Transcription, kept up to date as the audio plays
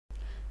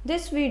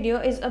This video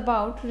is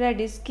about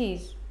Redis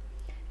keys.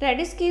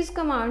 Redis keys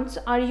commands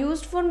are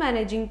used for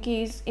managing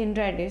keys in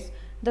Redis.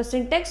 The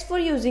syntax for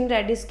using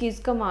Redis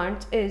keys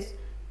commands is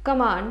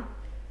command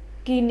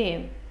key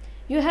name.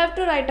 You have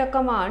to write a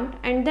command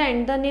and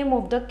then the name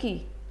of the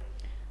key.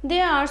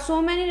 There are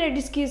so many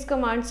Redis keys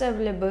commands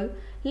available.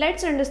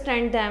 Let's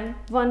understand them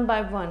one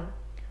by one.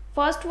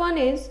 First one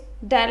is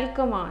del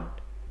command.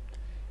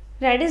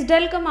 Redis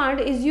del command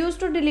is used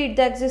to delete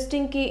the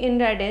existing key in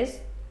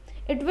Redis.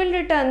 It will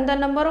return the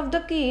number of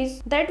the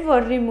keys that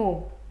were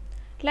removed.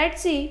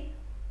 Let's see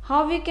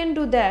how we can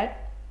do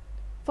that.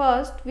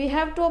 First, we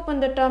have to open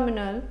the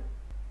terminal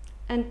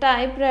and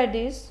type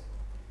redis-cli.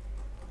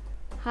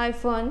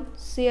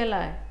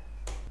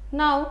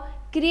 Now,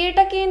 create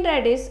a key in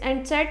Redis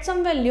and set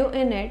some value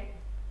in it.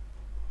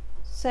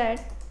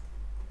 Set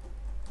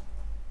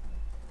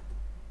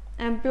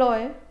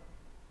employee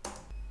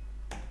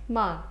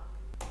mark.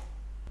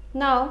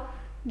 Now,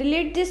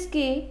 delete this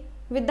key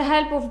with the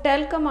help of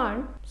del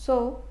command.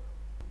 So,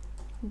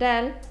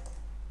 del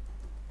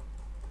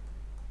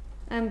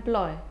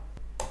employee.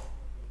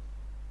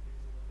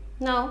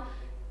 Now,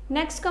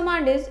 next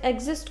command is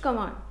exist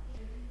command.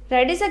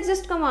 Redis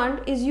exist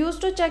command is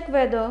used to check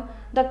whether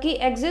the key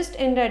exists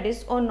in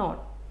Redis or not.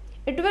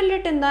 It will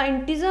return the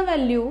integer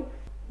value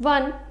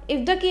 1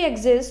 if the key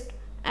exists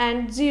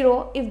and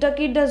 0 if the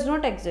key does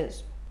not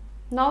exist.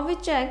 Now we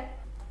check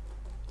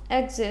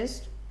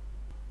exist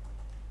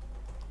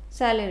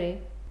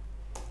salary.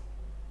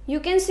 You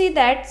can see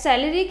that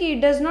salary key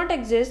does not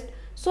exist,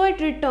 so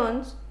it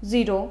returns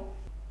 0.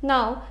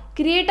 Now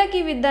create a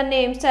key with the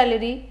name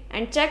salary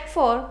and check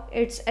for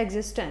its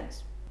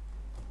existence.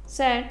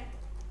 Set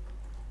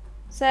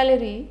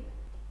salary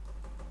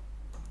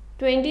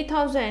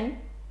 20,000.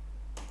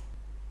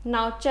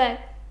 Now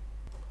check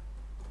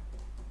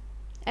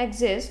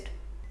exist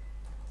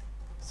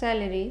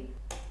salary.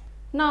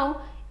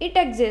 Now it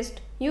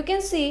exists. You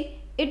can see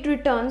it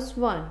returns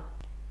 1.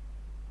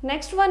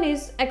 Next one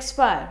is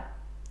expire.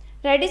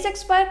 Redis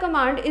expire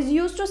command is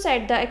used to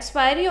set the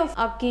expiry of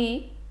a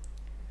key.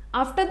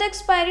 After the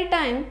expiry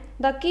time,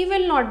 the key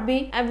will not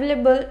be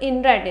available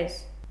in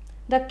Redis.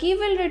 The key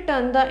will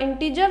return the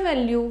integer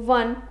value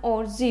 1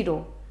 or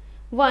 0.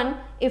 1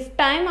 if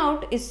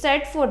timeout is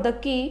set for the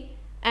key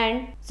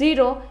and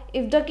 0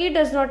 if the key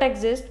does not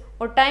exist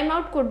or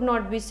timeout could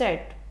not be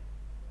set.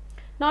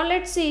 Now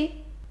let's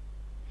see.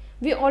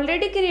 We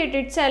already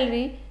created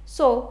salary,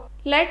 so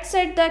let's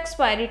set the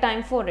expiry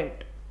time for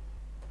it.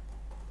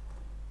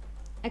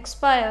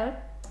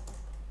 Expire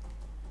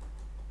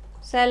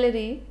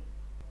salary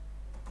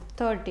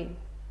 30.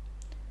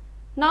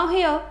 Now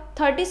here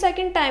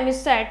 30-second time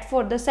is set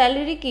for the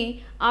salary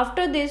key.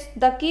 After this,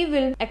 the key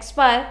will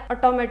expire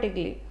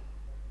automatically.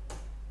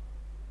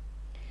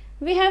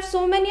 We have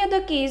so many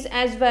other keys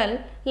as well,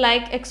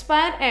 like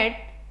expire at,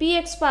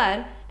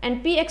 pexpire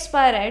and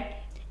pexpire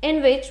at,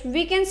 in which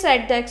we can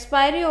set the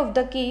expiry of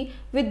the key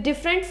with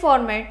different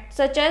format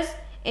such as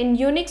in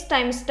Unix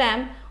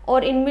timestamp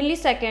or in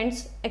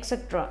milliseconds,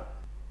 etc.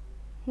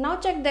 Now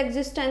check the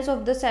existence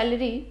of the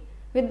salary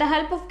with the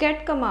help of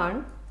get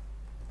command.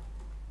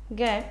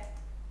 Get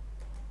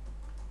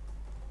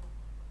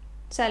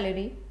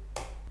salary.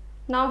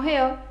 Now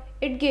here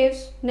it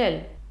gives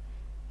nil.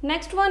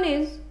 Next one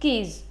is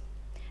keys.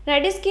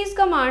 Redis keys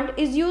command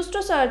is used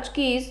to search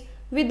keys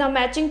with a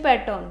matching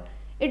pattern.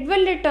 It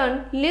will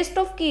return list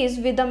of keys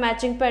with a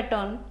matching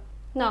pattern.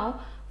 Now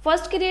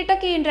first create a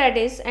key in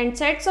Redis and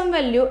set some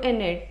value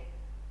in it.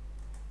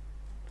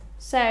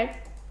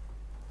 Set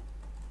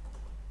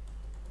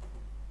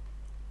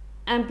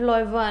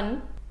employee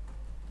 1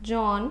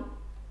 John.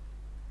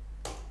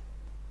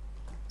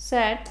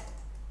 Set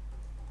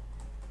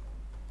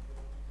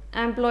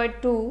employee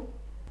 2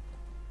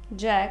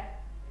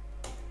 Jack.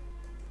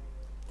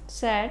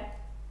 Set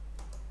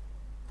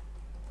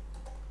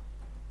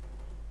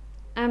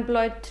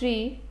employee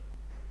 3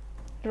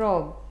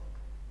 Rob.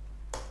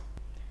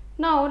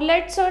 Now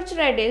let's search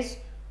Redis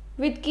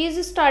with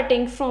keys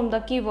starting from the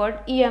keyword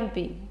emp.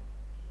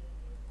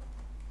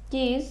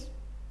 Keys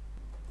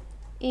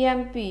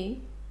emp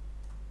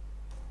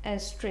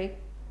asterisk.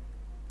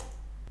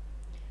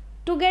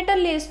 To get a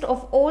list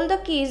of all the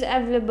keys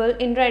available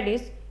in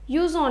Redis,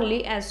 use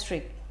only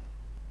asterisk,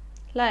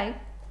 like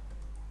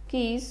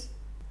keys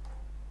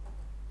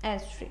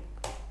asterisk.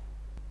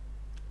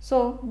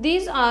 So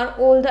these are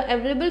all the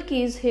available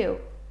keys here.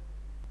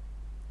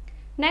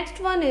 Next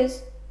one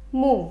is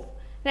move.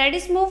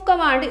 Redis move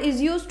command is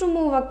used to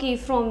move a key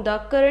from the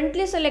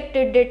currently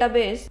selected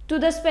database to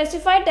the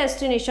specified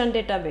destination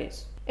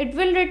database. It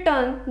will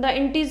return the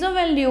integer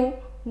value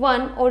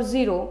 1 or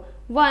 0,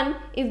 1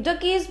 if the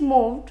key is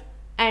moved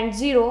and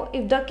 0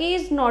 if the key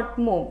is not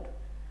moved.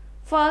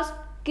 First,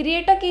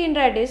 create a key in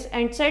Redis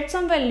and set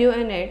some value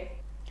in it.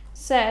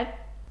 Set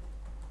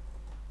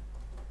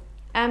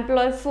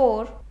employee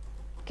 4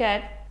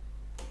 cat.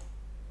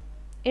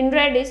 In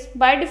Redis,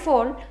 by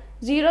default,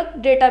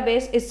 0th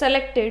database is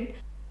selected.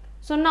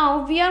 So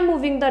now we are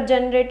moving the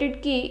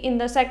generated key in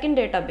the second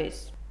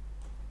database.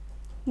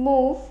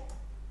 Move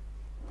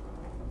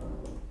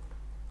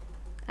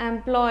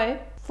employee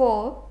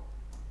 4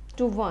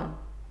 to 1.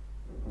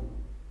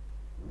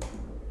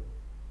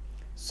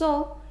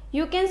 So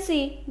you can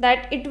see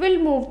that it will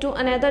move to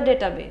another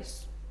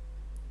database.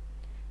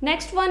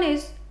 Next one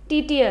is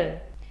TTL.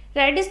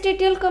 Redis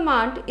TTL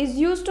command is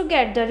used to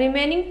get the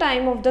remaining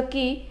time of the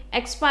key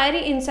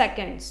expiry in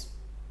seconds.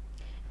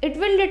 It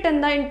will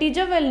return the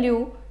integer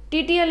value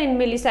TTL in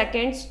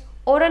milliseconds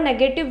or a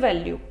negative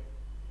value.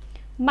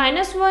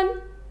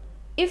 -1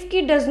 if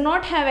key does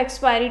not have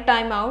expiry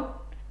timeout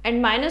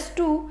and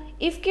 -2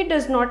 if key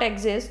does not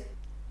exist.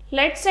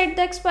 Let's set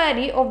the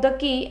expiry of the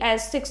key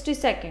as 60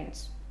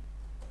 seconds.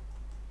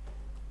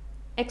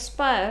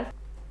 Expire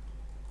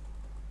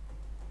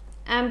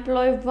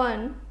employee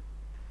 1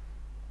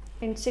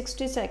 in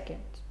 60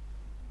 seconds.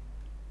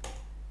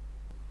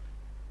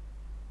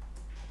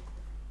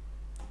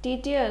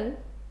 TTL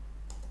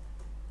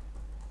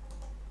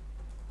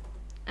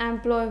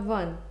employee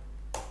 1.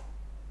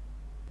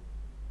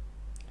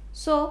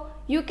 So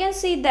you can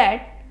see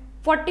that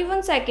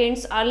 41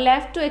 seconds are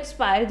left to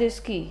expire this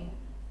key.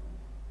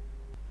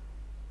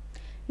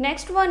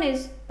 Next one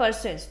is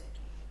persist.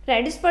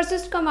 Redis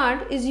persist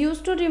command is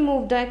used to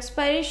remove the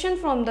expiration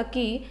from the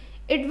key.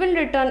 It will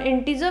return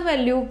integer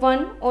value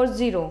 1 or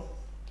 0.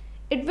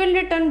 It will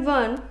return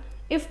 1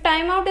 if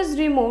timeout is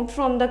removed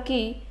from the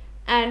key,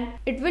 and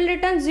it will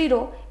return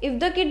 0 if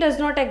the key does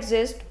not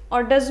exist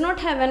or does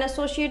not have an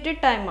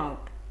associated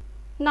timeout.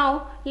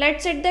 Now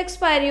let's set the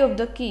expiry of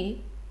the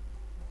key.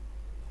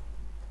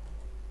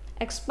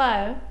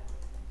 Expire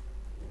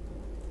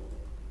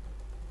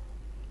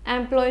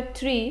employee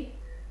 3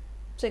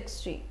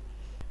 60.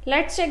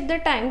 Let's check the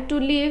time to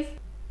leave,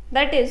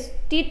 that is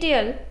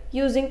TTL,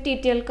 using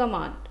TTL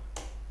command.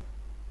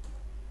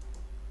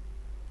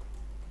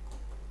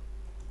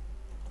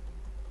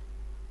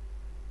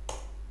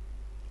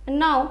 And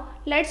now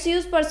let's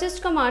use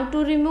persist command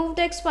to remove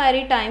the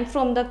expiry time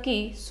from the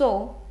key.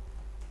 So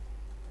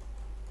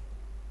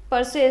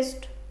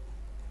persist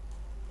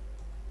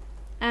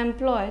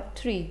employee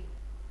 3.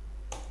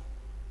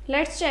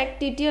 Let's check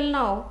TTL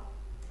now.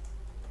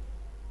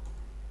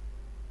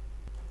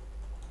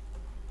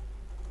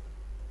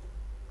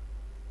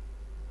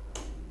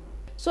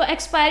 So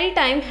expiry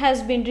time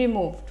has been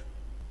removed.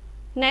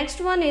 Next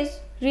one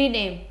is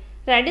rename.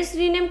 Redis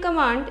rename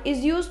command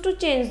is used to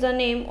change the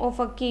name of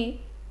a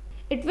key.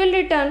 It will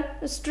return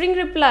a string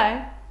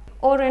reply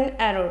or an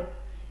error.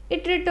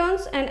 It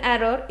returns an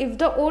error if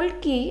the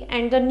old key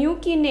and the new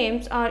key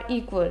names are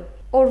equal,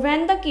 or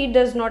when the key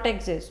does not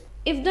exist.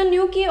 If the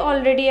new key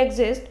already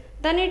exists,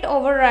 then it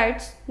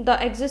overwrites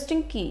the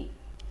existing key.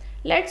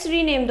 Let's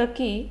rename the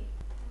key.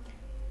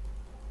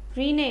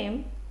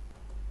 Rename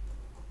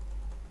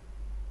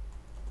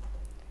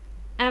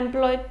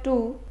employee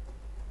 2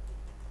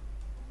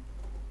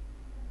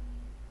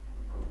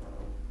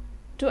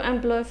 to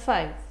employee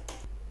 5.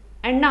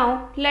 And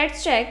now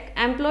let's check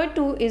employee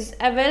 2 is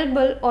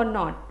available or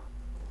not.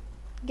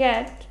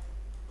 Get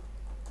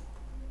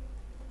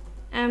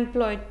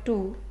employee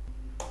 2.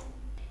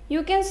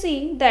 You can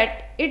see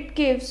that it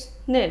gives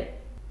nil.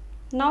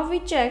 Now we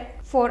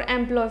check for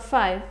employee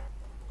 5.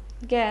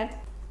 Get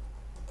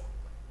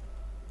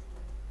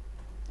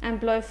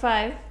employee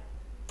 5.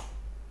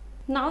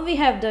 Now we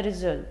have the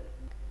result.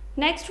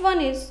 Next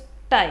one is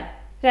type.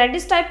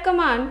 Redis type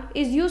command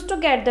is used to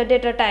get the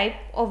data type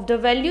of the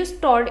value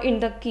stored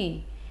in the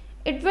key.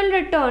 It will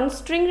return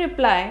string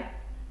reply,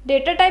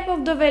 data type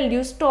of the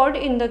value stored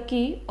in the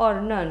key,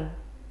 or none.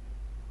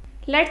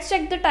 Let's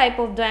check the type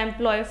of the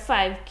employee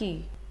 5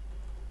 key.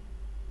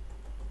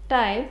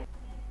 Type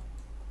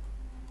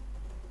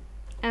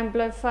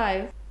employee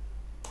 5.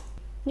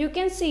 You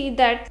can see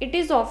that it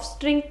is of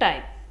string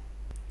type.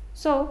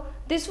 So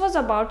this was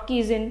about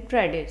keys in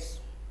Redis.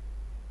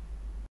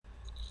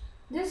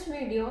 This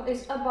video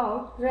is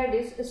about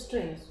Redis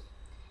strings.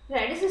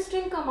 Redis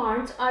string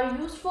commands are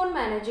used for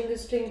managing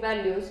string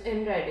values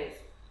in Redis.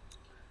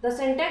 The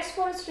syntax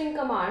for string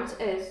commands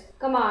is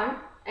command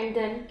and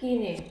then key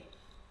name.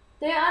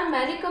 There are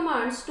many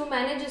commands to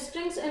manage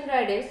strings in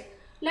Redis.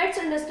 Let's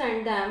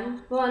understand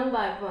them one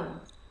by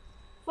one.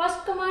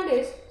 First command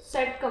is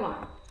set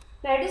command.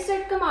 Redis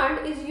set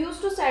command is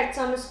used to set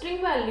some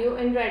string value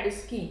in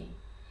Redis key.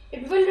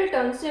 It will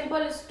return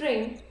simple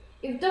string.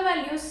 If the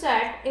value is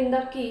set in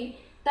the key,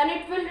 then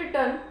it will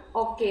return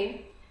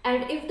OK,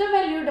 and if the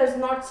value does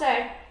not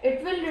set,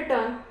 it will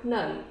return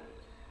null.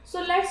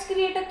 So let's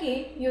create a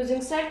key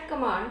using set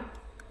command.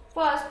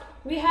 First,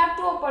 we have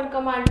to open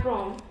command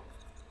prompt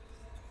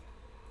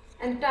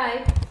and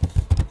type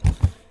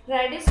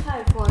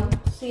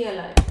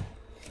redis-cli.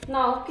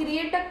 Now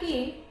create a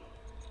key,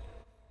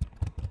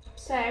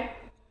 set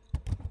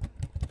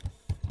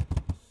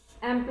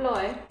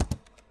employee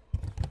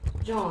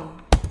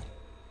John.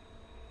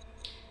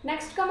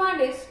 Next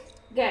command is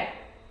get.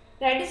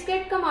 Redis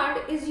get command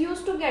is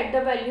used to get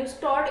the value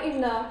stored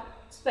in the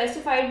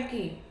specified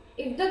key.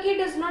 If the key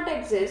does not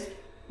exist,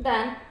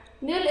 then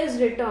nil is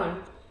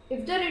returned.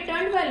 If the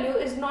returned value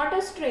is not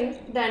a string,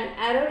 then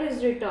error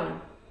is returned.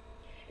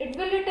 It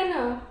will return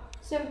a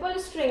simple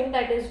string,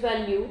 that is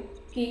value,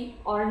 key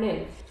or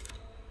nil.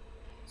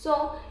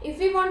 So if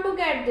we want to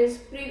get this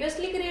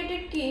previously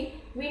created key,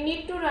 we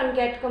need to run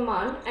get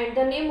command and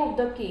the name of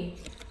the key.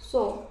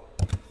 So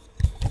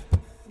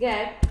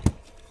get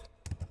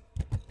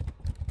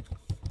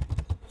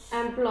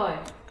employee.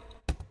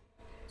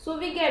 So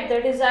we get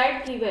the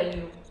desired key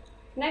value.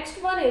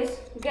 Next one is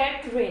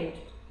get range.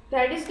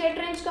 Redis get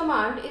range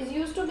command is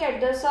used to get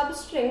the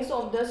substrings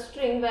of the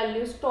string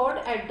value stored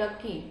at the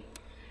key,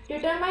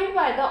 determined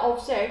by the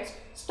offsets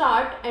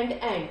start and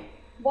end.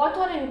 Both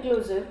are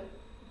inclusive.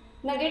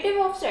 Negative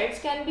offsets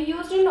can be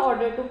used in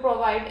order to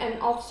provide an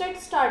offset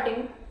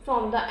starting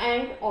from the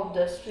end of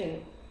the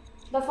string.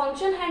 The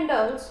function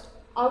handles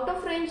out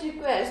of range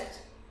requests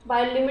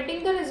by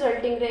limiting the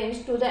resulting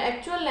range to the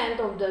actual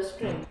length of the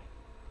string.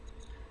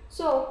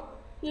 So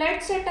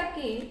let's set a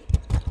key,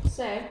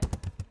 set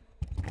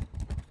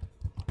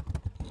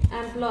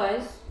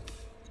employees,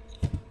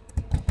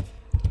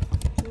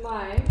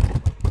 my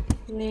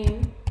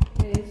name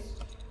is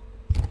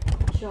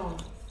John.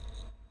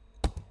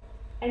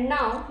 And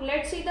now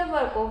let's see the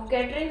work of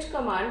getRange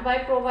command by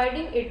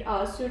providing it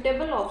a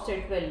suitable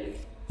offset value.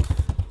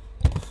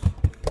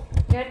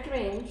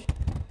 GetRange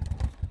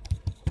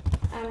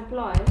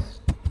employees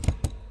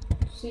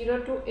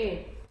 0 to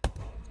 8.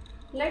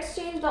 Let's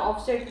change the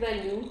offset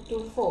value to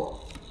 4.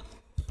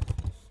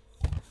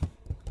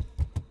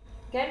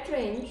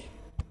 GetRange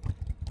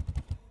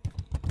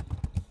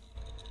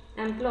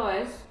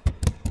employees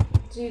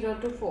 0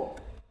 to 4.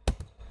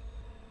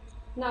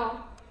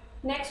 Now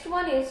next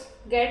one is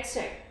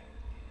getSet.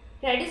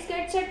 Redis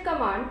getSet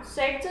command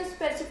sets a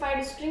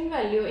specified string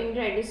value in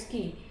Redis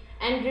key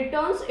and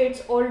returns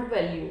its old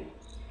value.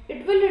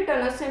 It will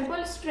return a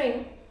simple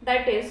string,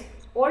 that is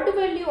old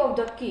value of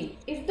the key.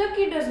 If the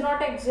key does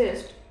not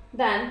exist,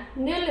 then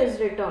nil is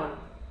returned.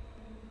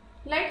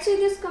 Let's see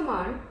this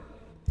command.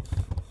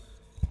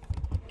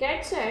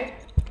 GetSet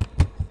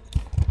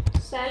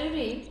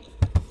salary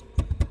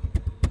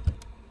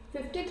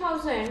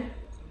 50,000.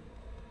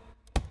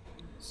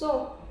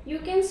 So you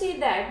can see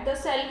that the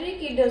salary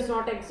key does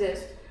not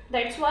exist.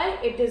 That's why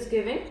it is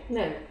giving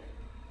nil.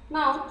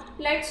 Now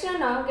let's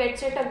run a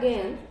getSet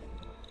again.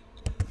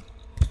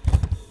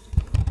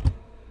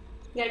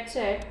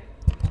 GetSet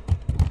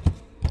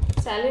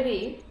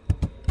salary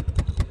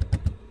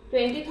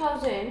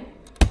 20,000.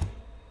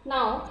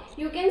 Now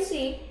you can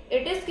see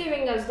it is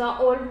giving us the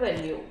old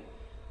value.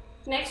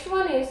 Next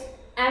one is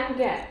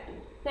mget.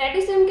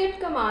 Redis mget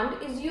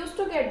command is used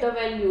to get the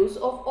values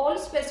of all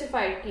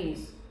specified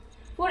keys.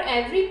 For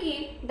every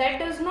key that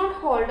does not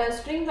hold a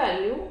string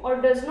value or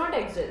does not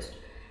exist,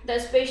 the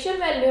special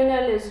value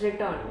null is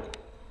returned.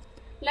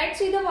 Let's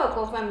see the work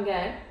of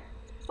mget.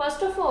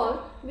 First of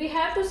all, we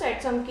have to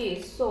set some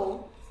keys.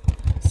 So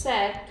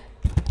set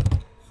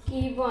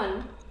key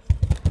 1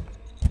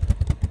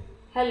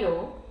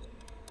 hello,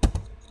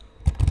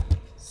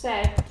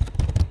 set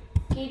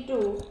key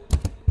 2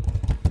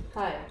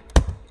 hi.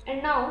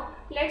 And now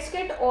let's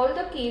get all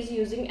the keys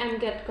using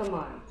mget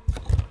command.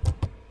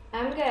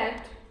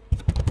 Mget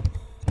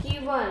key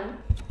 1,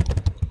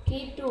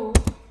 key 2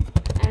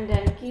 and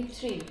then key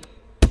 3.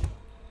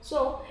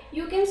 So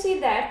you can see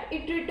that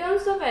it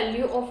returns the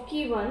value of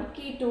key 1,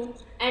 key 2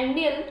 and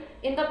nil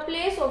in the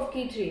place of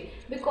key 3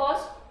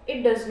 because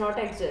it does not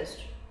exist.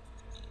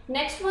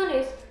 Next one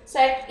is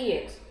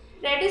setEx.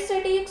 Redis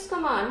setEx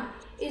command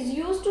is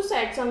used to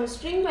set some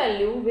string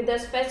value with a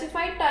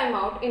specified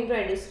timeout in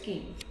Redis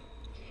key.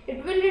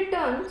 It will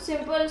return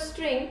simple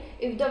string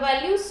if the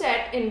value is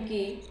set in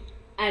key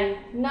and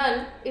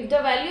null if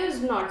the value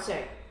is not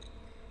set.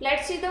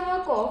 Let's see the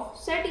work of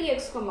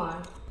setEx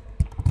command.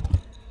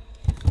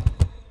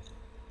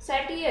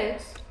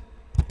 setEx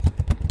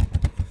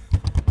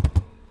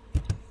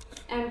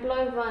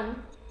employee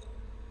 1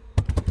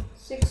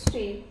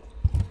 60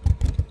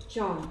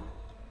 John.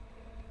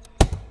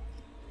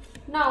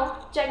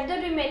 Now check the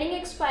remaining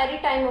expiry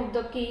time of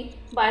the key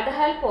by the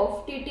help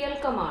of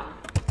ttl command.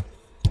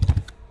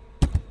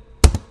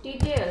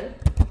 ttl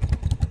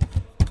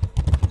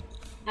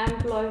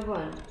employee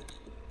 1.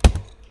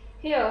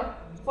 Here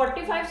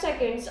 45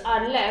 seconds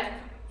are left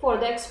for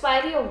the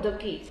expiry of the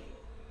key.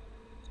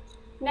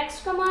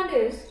 Next command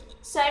is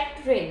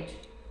setRange.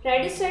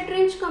 Redis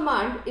setRange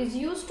command is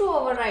used to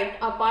overwrite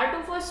a part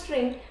of a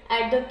string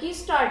at the key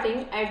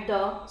starting at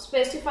the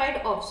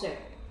specified offset.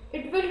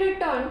 It will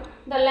return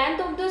the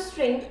length of the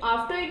string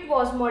after it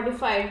was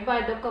modified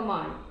by the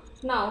command.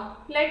 Now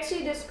let's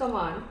see this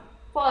command.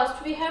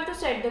 First we have to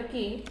set the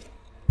key.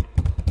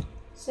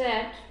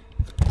 Set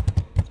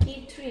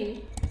key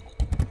 3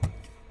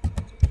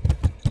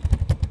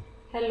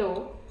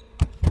 hello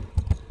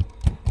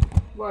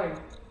world.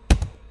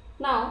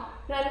 Now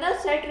run the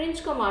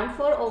setRange command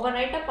for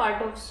overwrite a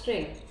part of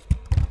string.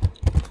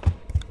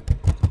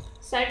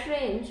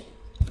 setRange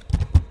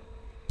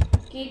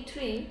key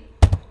 3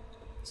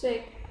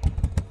 6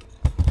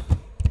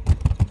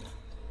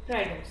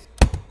 Redis.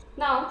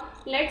 Now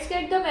let's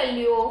get the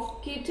value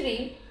of key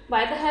 3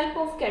 by the help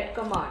of get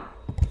command.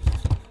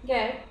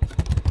 Get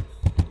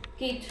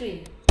key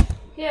 3.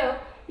 Here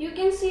you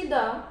can see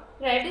the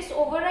Redis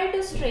override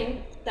a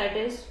string, that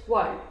is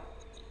world.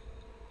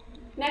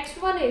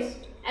 Next one is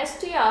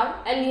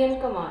strlen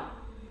command.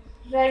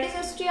 Redis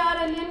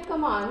strlen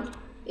command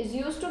is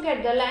used to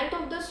get the length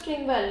of the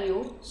string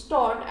value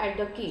stored at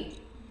the key.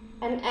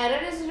 An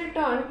error is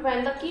returned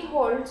when the key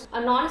holds a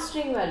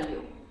non-string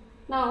value.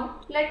 Now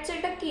let's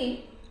set a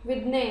key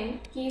with name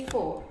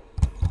key4.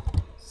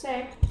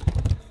 Set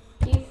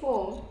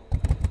key4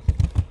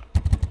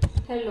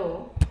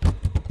 hello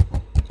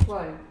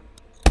world.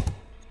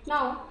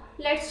 Now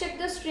let's check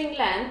the string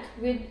length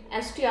with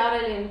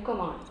strlen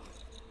command.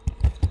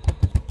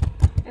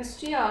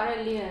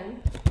 strlen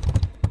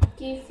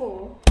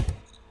key4.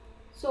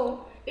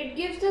 So it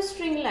gives the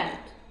string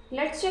length.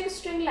 Let's check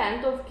string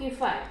length of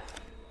key5.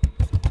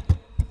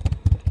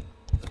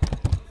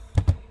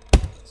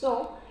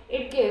 So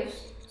it gives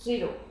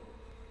 0.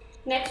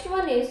 Next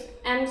one is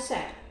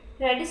mset.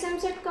 Redis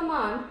mset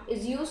command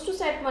is used to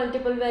set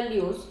multiple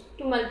values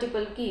to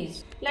multiple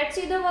keys. Let's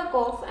see the work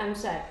of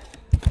mset.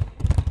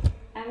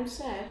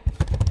 Mset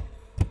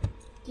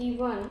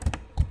key1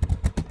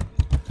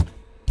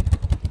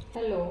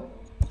 hello,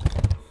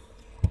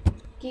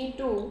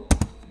 key2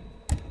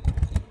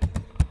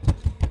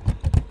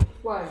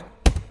 world.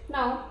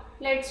 Now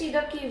let's see the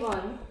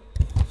key1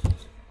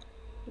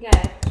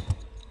 get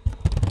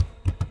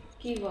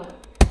key1.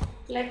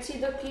 Let's see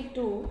the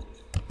key2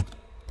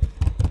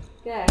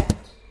 get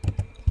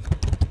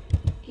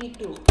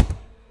key2.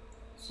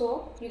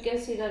 So you can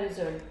see the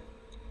result.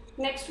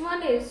 Next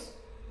one is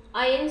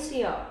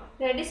incr.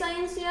 Redis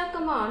incr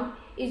command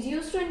is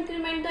used to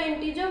increment the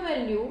integer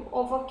value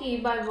of a key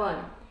by 1.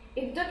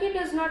 If the key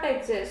does not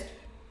exist,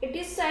 it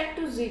is set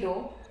to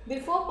 0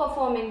 before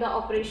performing the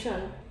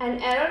operation. An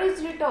error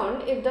is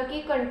returned if the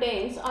key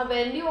contains a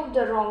value of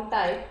the wrong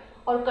type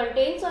or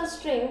contains a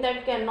string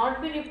that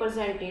cannot be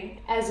represented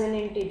as an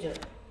integer.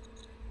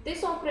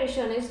 This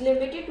operation is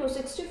limited to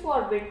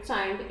 64-bit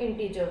signed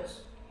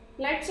integers.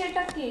 Let's set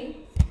a key.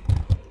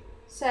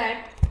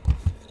 Set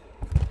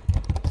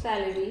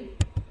salary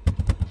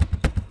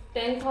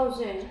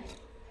 10,000.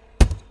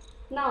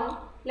 Now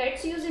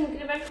let's use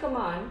increment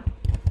command.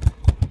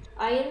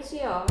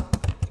 incr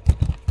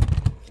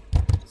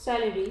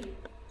salary.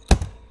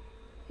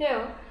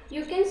 Here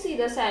you can see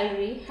the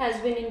salary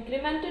has been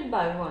incremented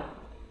by 1.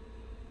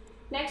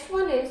 Next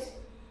one is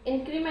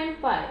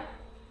increment by.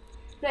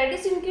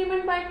 Redis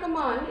increment by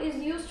command is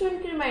used to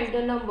increment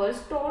the number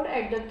stored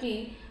at the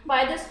key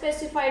by the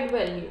specified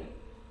value.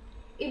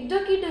 If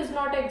the key does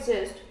not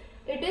exist,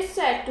 it is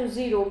set to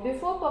 0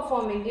 before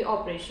performing the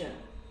operation.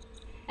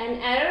 An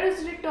error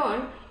is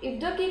returned if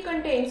the key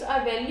contains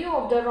a value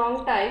of the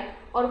wrong type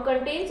or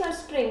contains a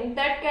string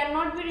that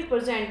cannot be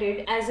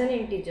represented as an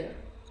integer.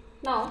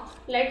 Now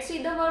let's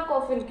see the work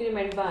of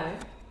increment by.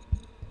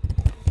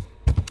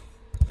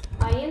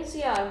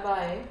 incr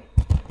by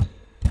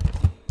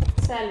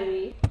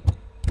salary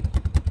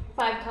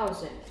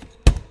 5,000.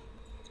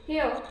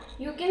 Here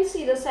you can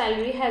see the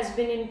salary has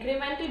been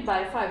incremented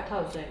by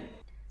 5,000.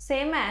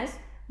 Same as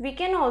we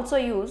can also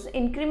use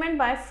increment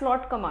by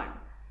float command.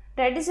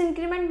 Redis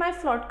increment by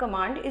float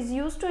command is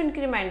used to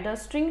increment the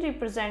string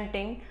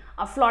representing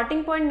a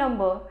floating point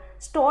number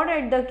stored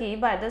at the key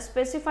by the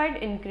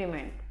specified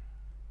increment.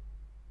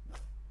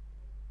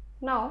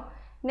 Now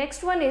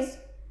next one is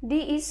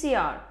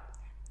decr.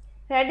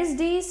 Redis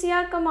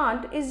decr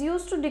command is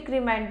used to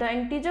decrement the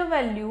integer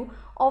value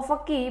of a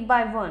key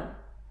by 1.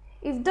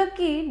 If the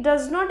key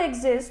does not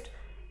exist,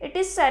 it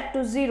is set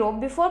to 0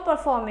 before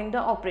performing the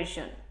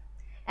operation.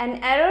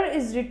 An error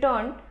is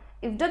returned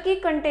if the key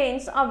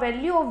contains a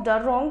value of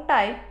the wrong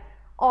type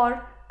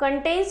or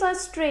contains a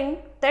string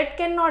that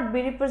cannot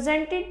be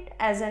represented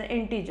as an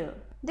integer.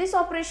 This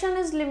operation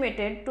is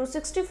limited to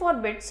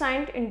 64-bit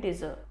signed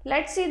integer.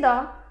 Let's see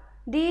the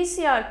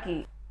decr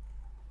key.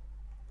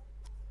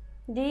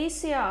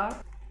 decr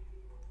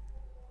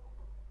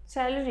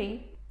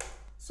salary.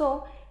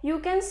 So you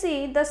can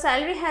see the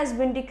salary has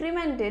been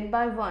decremented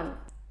by 1.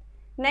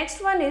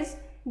 Next one is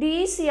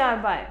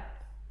decr by.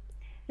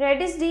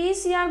 Redis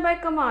decr by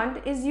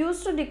command is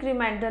used to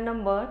decrement the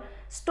number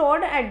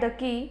stored at the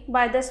key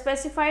by the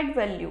specified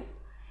value.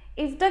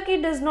 If the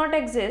key does not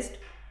exist,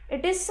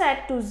 it is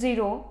set to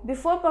 0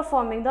 before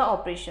performing the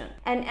operation.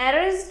 An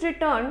error is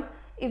returned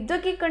if the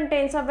key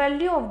contains a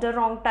value of the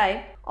wrong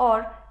type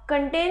or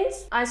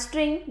contains a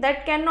string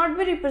that cannot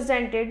be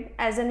represented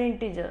as an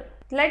integer.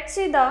 Let's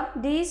see the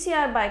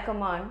decr by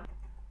command.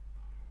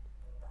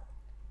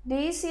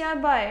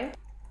 decr by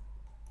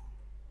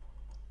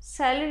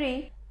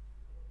salary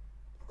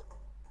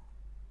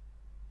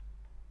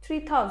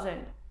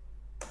 3,000.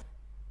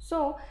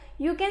 So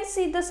you can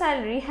see the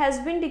salary has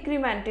been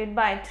decremented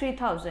by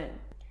 3,000.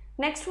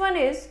 Next one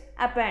is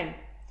append.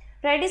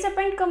 Redis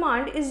append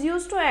command is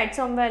used to add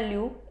some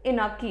value in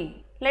a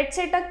key. Let's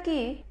set a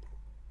key.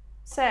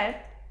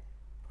 Set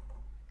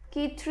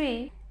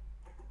key3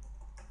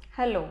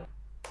 hello.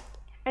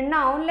 And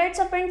now let's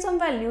append some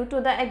value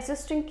to the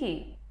existing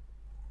key.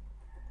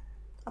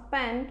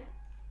 Append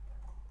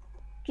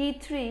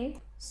key3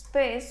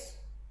 space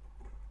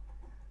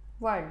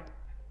word.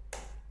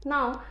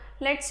 Now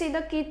let's see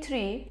the key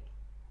 3,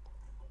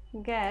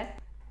 get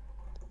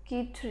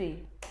key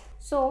 3.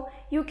 So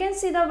you can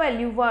see the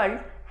value world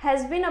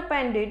has been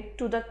appended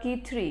to the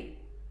key 3.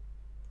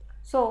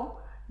 So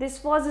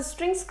this was a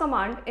strings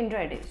command in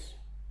Redis.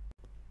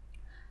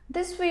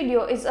 This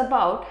video is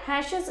about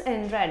hashes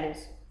in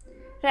Redis.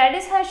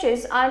 Redis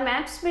hashes are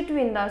maps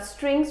between the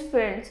strings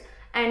fields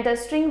and the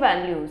string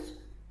values.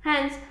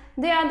 Hence,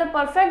 they are the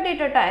perfect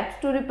data types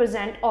to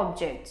represent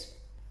objects.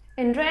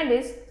 In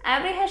Redis,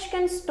 every hash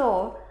can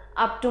store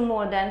up to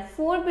more than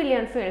 4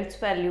 billion fields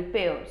value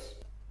pairs.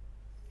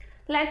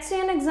 Let's see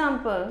an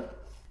example.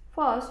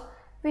 First,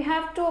 we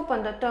have to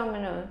open the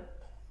terminal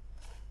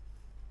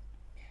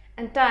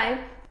and type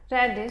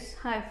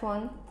redis-cli.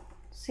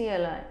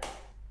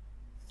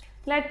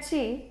 Let's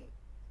see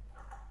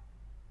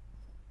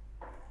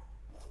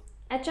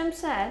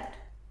set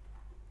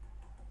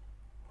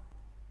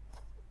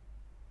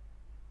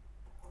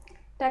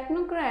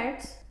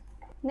technocrats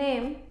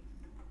name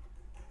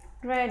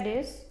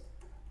Redis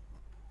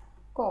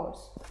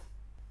course.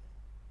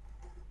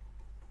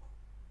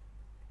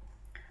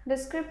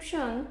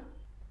 Description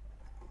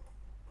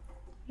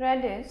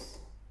Redis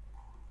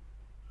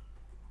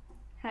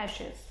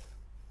hashes.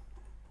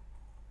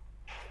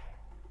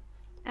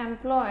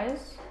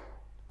 Employees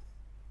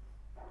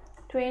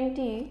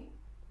 20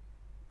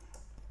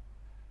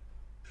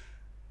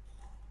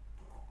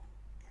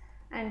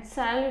 and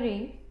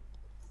salary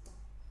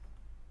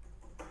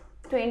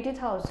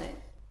 20,000.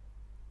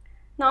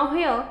 Now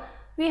here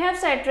we have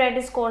set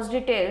Redis course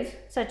details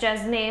such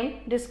as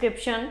name,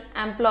 description,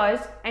 employees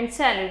and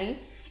salary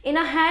in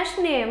a hash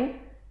named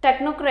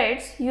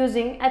technocrats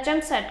using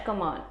set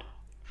command.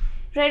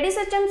 Redis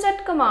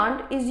set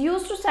command is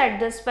used to set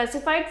the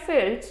specified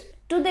fields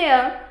to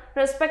their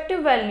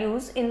respective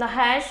values in the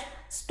hash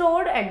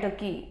stored at the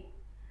key.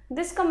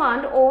 This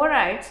command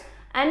overrides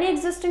any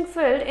existing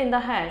field in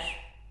the hash.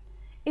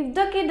 If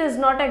the key does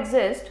not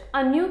exist,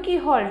 a new key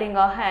holding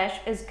a hash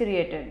is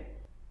created.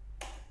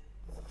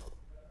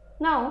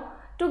 Now,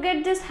 to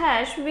get this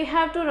hash, we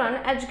have to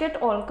run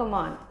hgetAll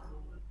command.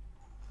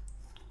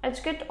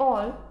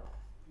 hgetAll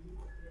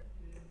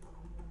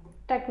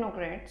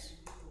technocrats.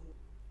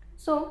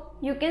 So,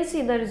 you can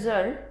see the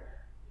result.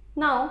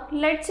 Now,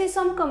 let's see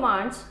some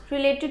commands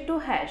related to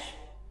hash.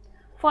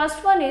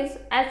 First one is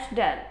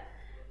hdel.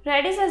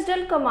 Redis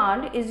hdel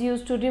command is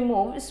used to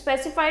remove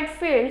specified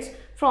fields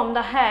from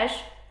the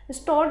hash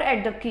stored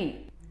at the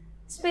key.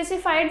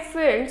 Specified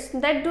fields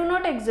that do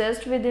not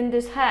exist within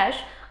this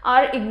hash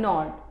are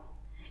ignored.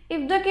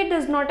 If the key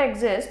does not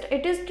exist,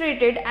 it is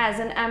treated as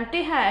an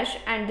empty hash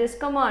and this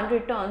command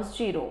returns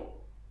 0.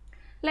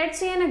 Let's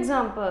see an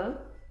example.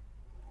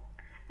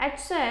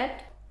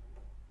 Set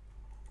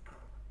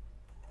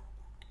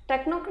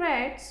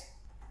technocrats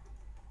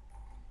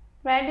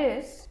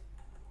Redis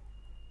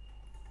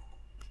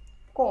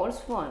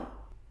course 1.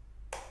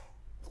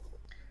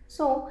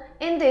 So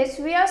in this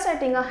we are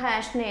setting a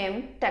hash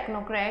name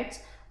technocrats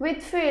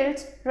with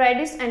fields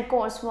Redis and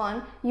course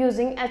 1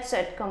 using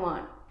set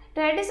command.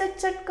 Redis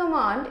set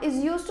command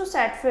is used to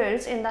set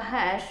fields in the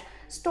hash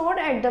stored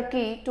at the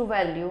key to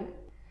value.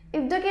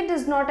 If the key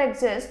does not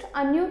exist,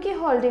 a new key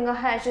holding a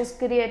hash is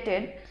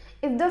created.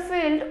 If the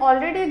field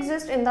already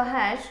exists in the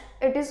hash,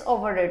 it is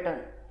overwritten.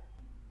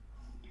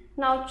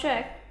 Now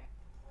check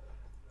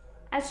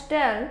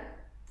hdel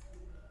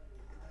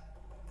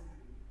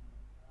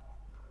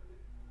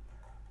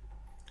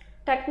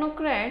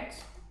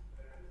technocrats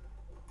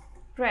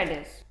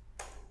Redis.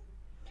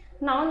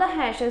 Now the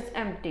hash is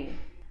empty.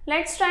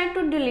 Let's try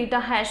to delete a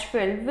hash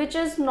field which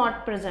is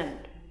not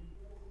present.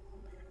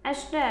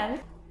 hdel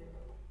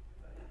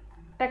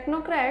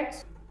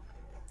technocrats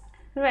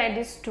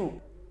Redis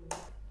 2.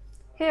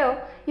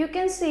 Here you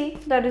can see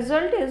the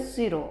result is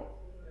 0.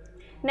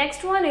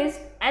 Next one is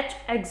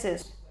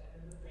hexist.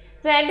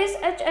 Redis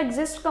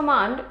hexist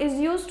command is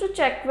used to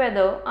check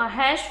whether a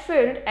hash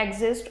field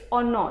exists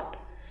or not.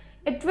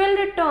 It will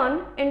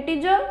return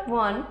integer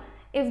 1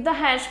 if the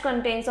hash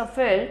contains a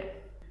field,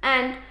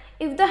 and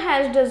if the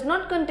hash does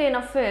not contain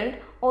a field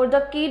or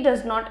the key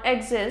does not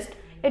exist,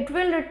 it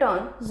will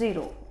return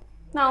 0.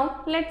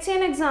 Now let's see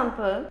an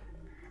example.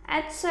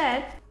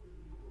 Set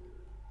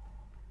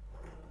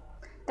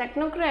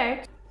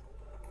technocrats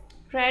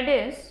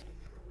Redis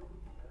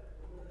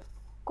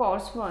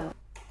course 1.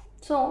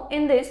 So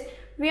in this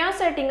we are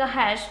setting a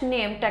hash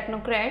named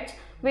technocrats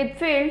with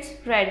fields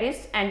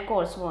Redis and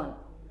course 1.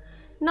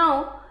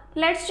 Now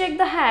let's check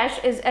the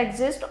hash is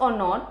exist or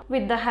not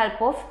with the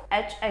help of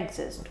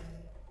hexist.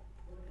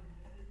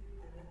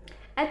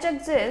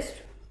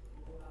 Hexist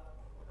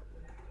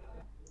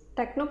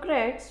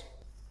technocrats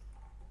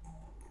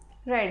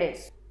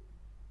Redis.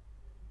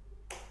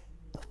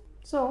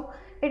 So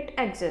it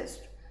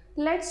exists.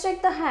 Let's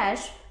check the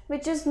hash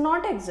which is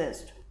not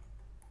exist.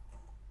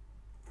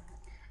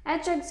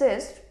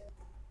 Hexist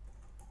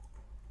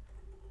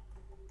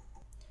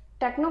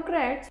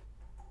technocrats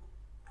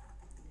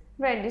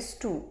Redis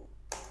 2.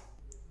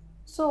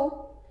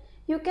 So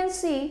you can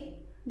see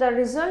the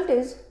result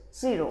is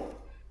 0.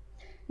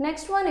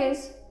 Next one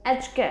is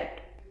hget.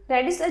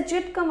 Redis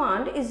get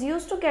command is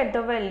used to get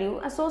the value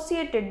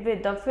associated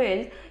with the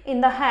field in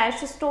the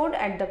hash stored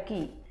at the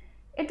key.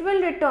 It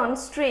will return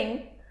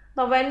string,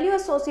 the value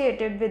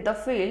associated with the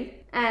field,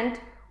 and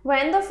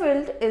when the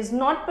field is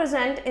not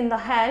present in the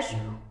hash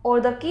or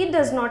the key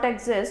does not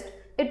exist,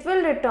 it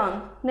will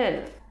return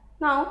nil.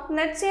 Now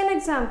let's see an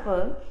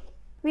example.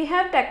 We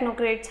have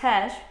technocrats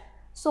hash,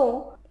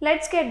 so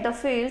let's get the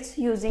fields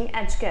using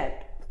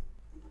hget.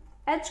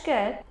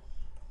 Hget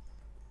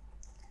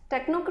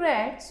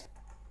technocrats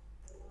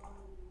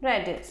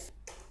Redis.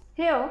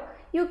 Here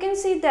you can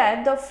see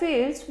that the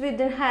fields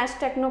within hash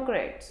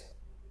technocrats.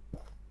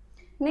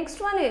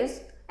 Next one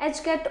is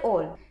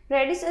hgetAll.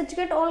 Redis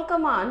hgetAll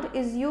command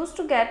is used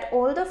to get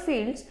all the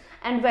fields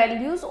and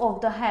values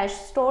of the hash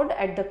stored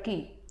at the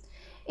key.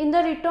 In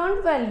the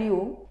returned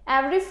value,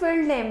 every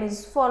field name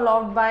is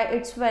followed by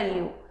its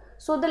value.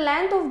 So the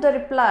length of the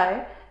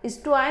reply is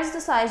twice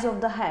the size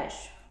of the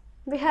hash.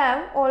 We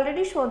have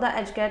already shown the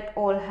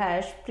hgetAll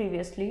hash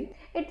previously.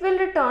 It will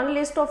return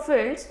list of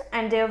fields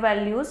and their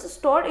values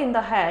stored in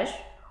the hash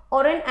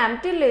or an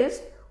empty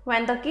list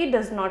when the key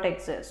does not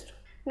exist.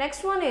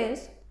 Next one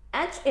is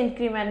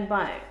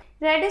hincrementBy.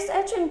 Redis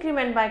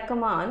hincrementBy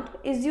command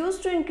is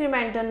used to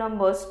increment the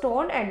number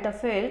stored at the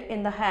field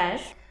in the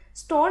hash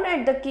stored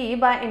at the key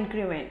by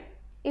increment.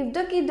 If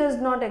the key does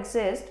not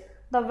exist,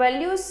 the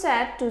value is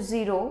set to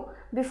 0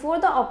 before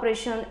the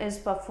operation is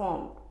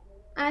performed,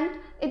 and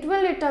it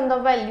will return the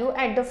value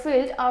at the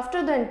field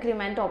after the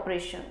increment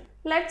operation.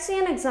 Let's see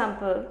an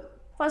example.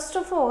 First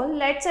of all,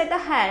 let's set a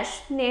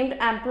hash named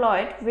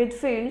employed with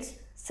fields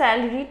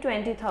salary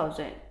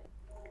 20,000.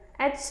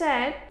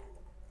 Set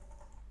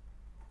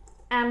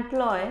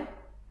employee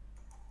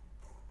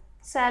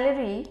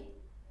salary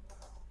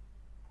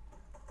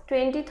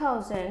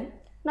 20,000.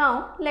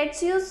 Now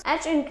let's use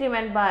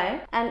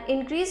hincrementBy and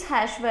increase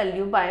hash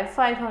value by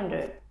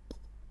 500.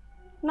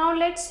 Now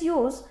let's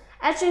use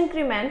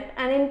hincrement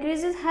and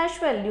increases hash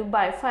value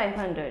by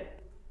 500.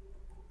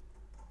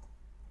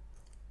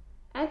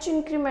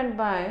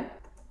 HincrementBy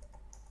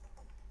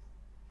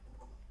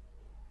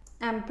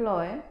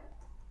employee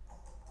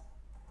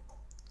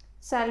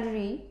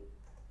salary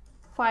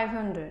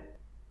 500.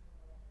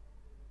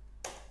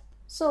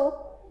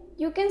 So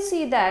you can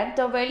see that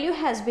the value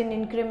has been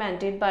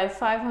incremented by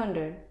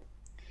 500.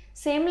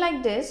 Same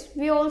like this,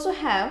 we also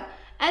have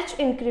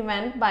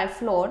hincrementBy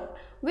float,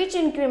 which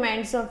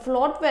increments the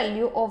float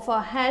value of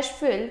a hash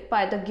field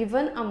by the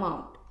given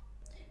amount.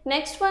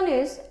 Next one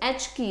is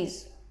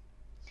hkeys.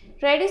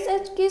 Redis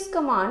hkeys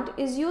command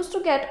is used to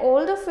get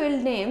all the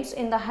field names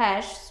in the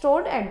hash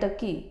stored at the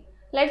key.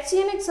 Let's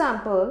see an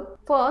example.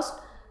 First,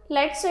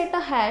 let's set a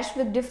hash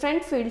with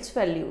different fields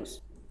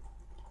values.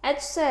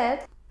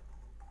 Set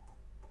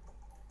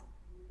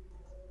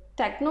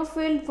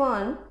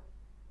technofield1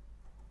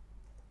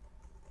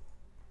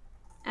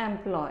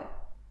 employee.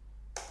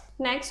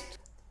 Next,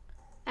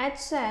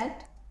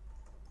 set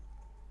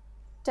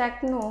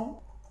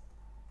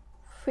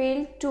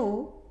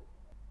technofield2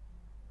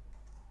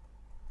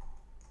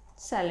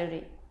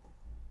 salary.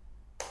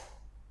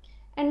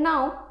 And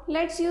now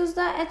let's use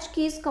the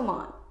hkeys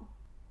command.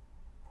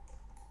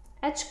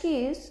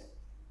 Hkeys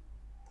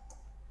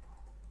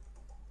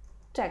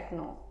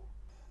techno.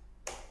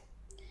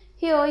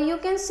 Here you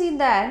can see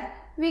that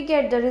we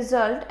get the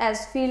result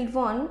as field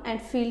 1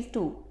 and field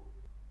 2.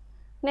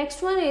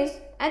 Next one is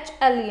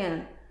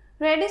halien.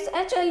 Redis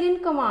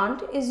halien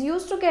command is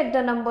used to get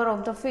the number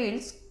of the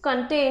fields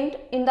contained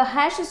in the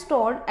hash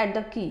stored at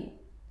the key.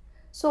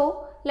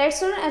 So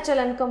let's run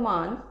halien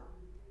command.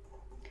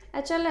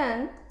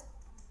 Halien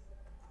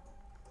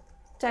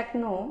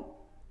techno.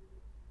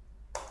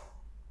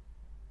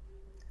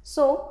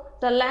 So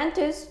the length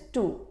is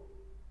 2.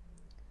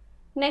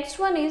 Next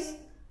one is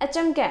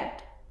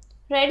hmget.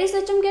 Redis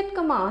hmget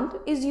command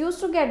is used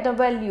to get the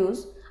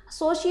values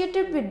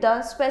associated with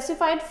the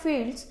specified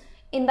fields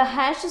in the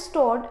hash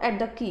stored at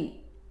the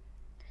key.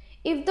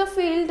 If the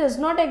field does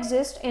not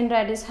exist in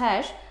Redis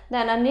hash,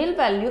 then a nil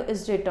value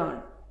is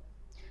returned.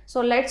 So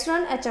let's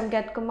run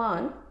hmget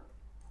command.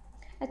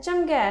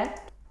 Hmget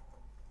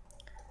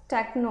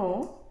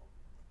techno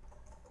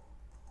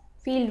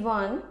field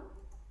 1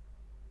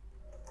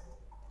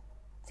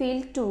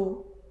 field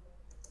 2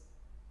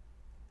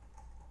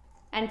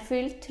 and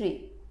field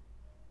 3.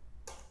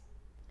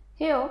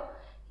 Here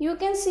you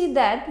can see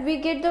that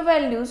we get the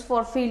values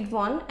for field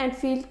 1 and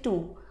field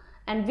 2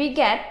 and we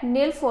get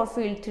nil for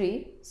field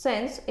 3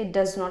 since it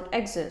does not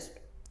exist.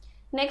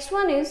 Next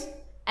one is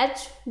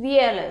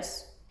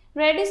hvls.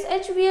 Redis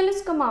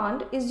hvls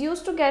command is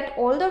used to get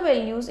all the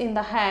values in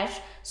the hash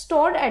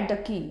stored at the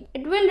key.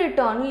 It will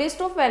return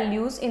list of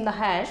values in the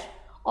hash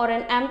or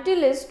an empty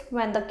list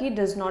when the key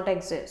does not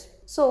exist.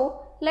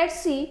 So let's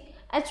see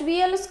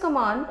hvls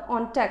command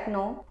on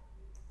techno.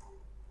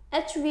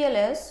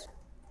 Hvls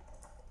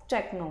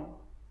techno.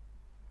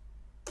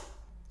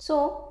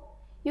 So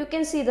you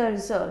can see the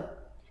result,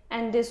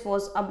 and this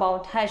was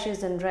about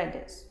hashes in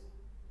Redis.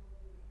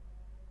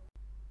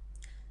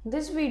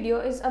 This video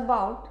is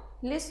about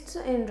lists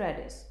in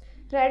Redis.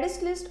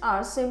 Redis lists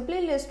are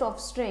simply list of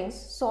strings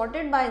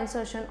sorted by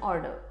insertion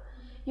order.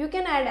 You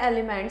can add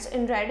elements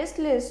in Redis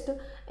list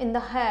in the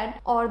head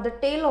or the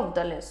tail of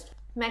the list.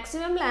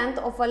 Maximum length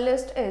of a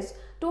list is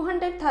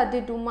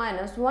 232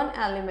 minus 1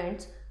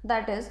 elements,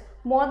 that is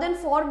more than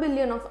 4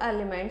 billion of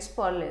elements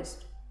per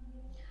list.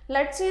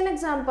 Let's see an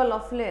example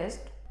of list.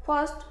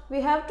 First,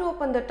 we have to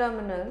open the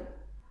terminal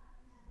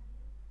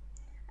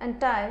and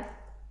type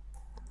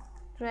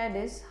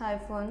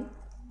redis-cli.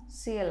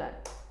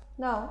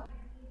 Now,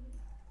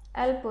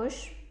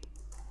 lpush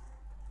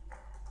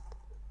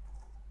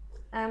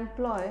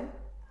employee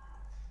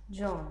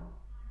John,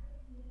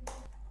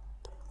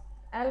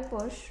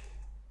 lpush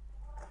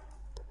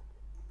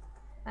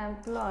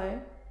employee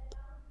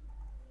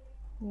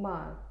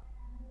Mark,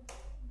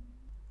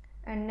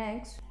 and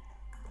next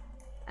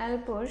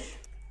lpush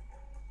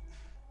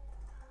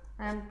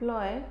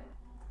employee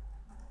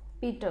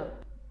Peter.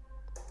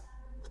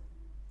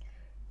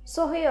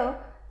 So here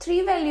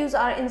 3 values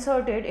are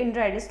inserted in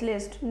Redis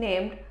list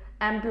named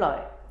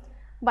employee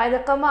by the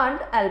command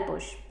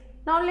lpush.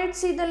 Now let's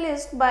see the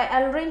list by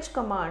lrange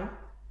command.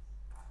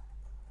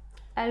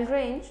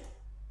 Lrange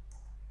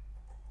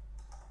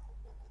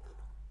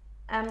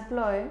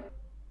employee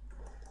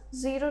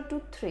 0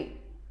 to 3.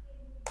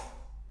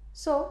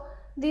 So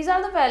these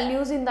are the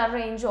values in the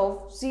range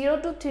of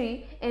 0 to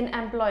 3 in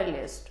employee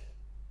list.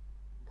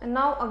 And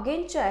now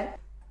again check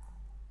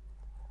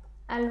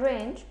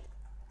lrange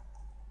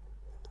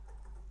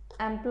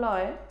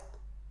employee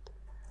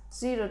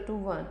 0 to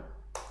 1,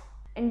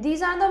 and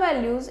these are the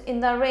values in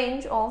the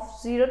range of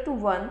 0 to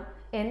 1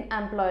 in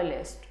employee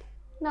list.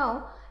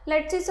 Now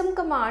let's see some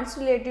commands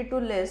related to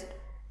list.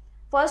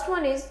 First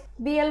one is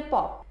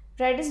blpop.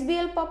 Redis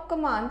blpop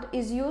command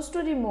is used to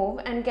remove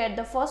and get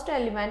the first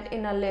element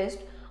in a list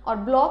or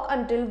block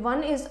until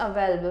one is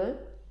available.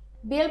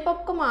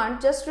 Blpop command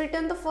just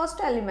return the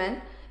first element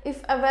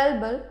if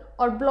available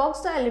or blocks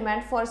the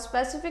element for a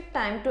specific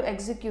time to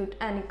execute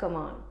any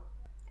command.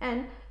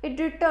 And it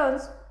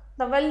returns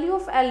the value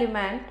of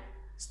element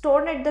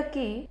stored at the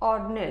key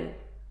or nil.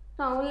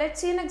 Now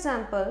let's see an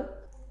example.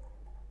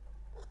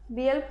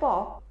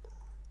 blpop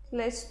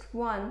list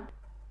 1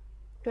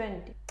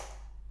 20.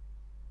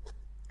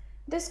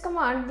 This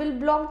command will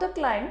block the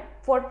client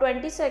for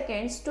 20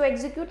 seconds to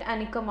execute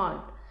any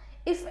command.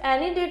 If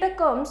any data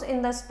comes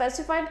in the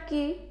specified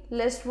key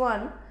list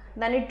 1,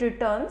 then it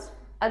returns,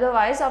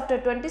 otherwise after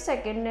 20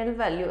 seconds nil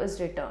value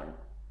is returned.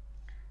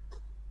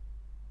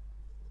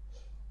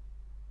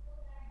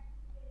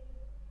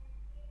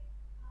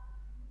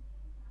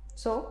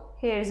 So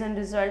here is a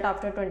result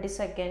after 20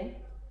 seconds.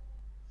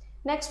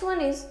 Next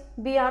one is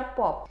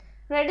brpop.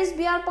 Redis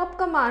brpop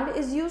command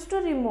is used to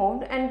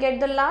remove and get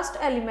the last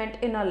element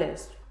in a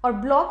list or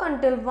block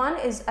until one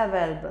is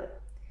available.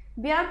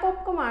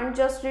 Brpop command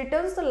just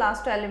returns the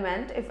last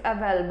element if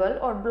available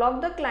or block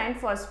the client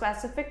for a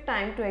specific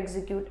time to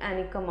execute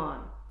any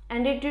command.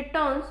 And it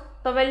returns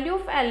the value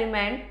of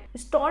element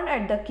stored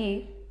at the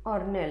key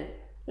or nil.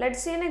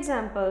 Let's see an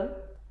example.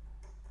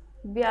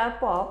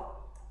 brpop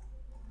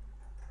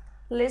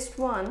list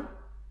 1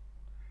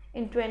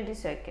 in 20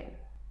 seconds.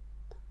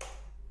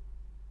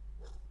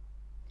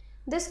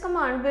 This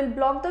command will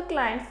block the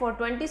client for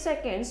 20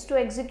 seconds to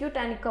execute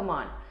any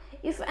command.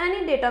 If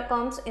any data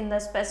comes in the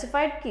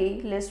specified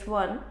key list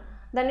 1,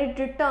 then it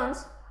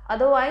returns,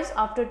 otherwise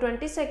after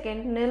 20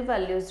 seconds nil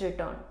value is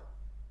returned.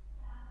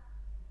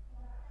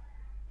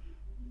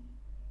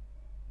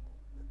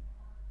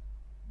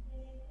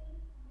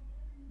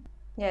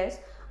 Yes,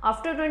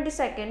 after 20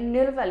 seconds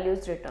nil value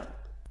is returned.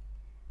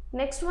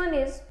 Next one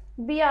is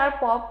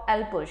brpop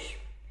lpush.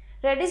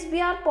 Redis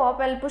brpop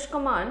lpush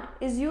command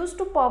is used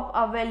to pop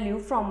a value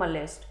from a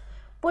list,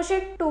 push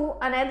it to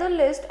another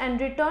list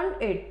and return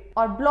it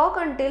or block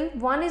until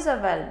one is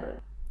available.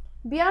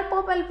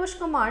 Brpop lpush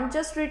command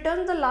just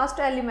returns the last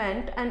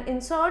element and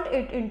insert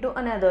it into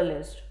another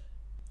list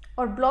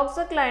or blocks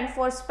the client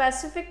for a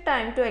specific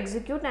time to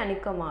execute any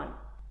command.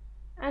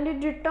 And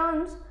it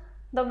returns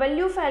the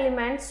value of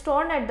element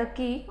stored at the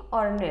key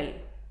or nil.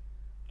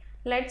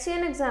 Let's see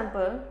an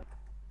example.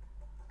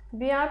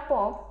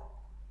 brpop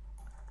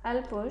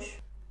lpush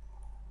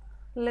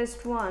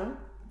list 1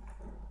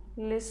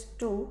 list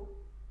 2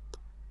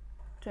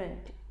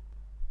 20.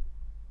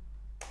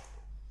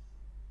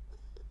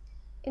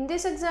 In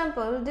this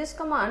example, this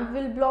command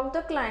will block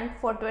the client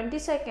for 20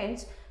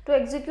 seconds to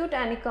execute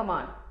any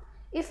command.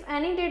 If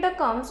any data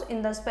comes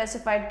in the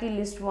specified key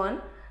list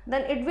 1,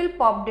 then it will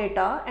pop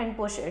data and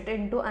push it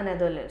into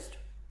another list.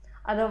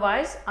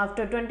 Otherwise,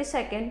 after 20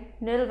 seconds,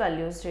 nil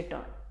value is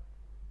returned.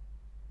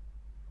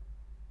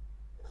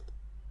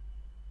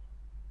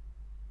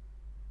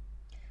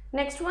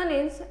 Next one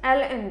is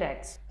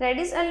lindex.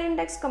 Redis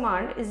lindex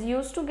command is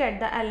used to get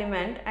the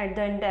element at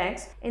the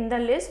index in the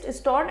list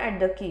stored at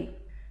the key.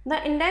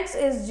 The index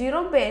is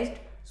 0 based,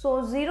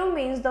 so 0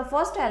 means the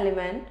first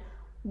element,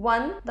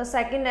 1 the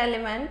second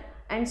element,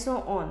 and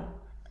so on.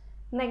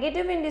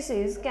 Negative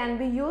indices can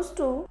be used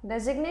to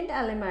designate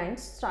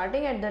elements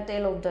starting at the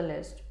tail of the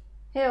list.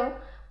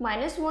 Here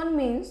 -1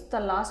 means the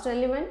last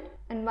element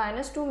and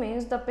 -2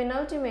 means the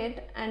penultimate,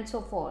 and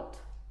so forth.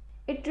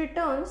 It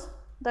returns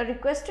the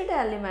requested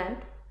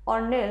element or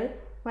nil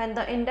when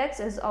the index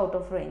is out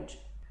of range.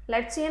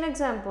 Let's see an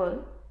example.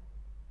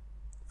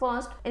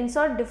 First,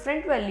 insert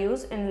different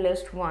values in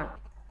list 1.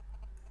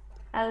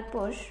 I'll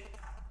push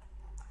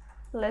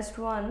list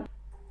 1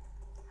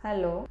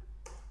 hello.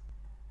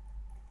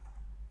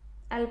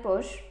 I'll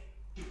push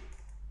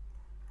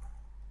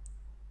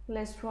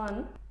list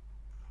 1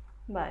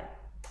 bye.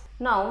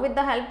 Now with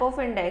the help of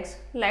index,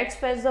 let's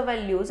fetch the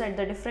values at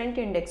the different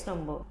index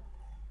number.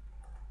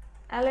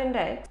 I'll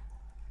index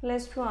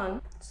list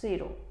 1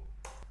 0.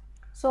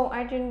 So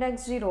at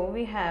index 0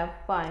 we have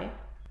bye.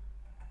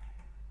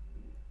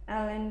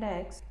 I'll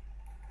index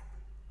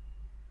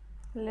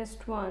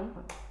list 1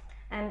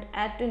 and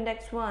at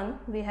index 1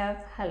 we have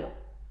hello.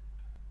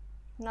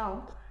 Now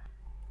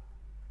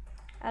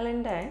I'll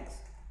index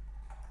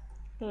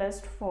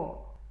list 4.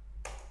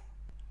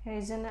 Here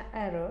is an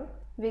error,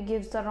 we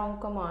gives the wrong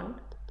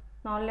command.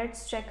 Now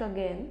let's check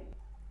again.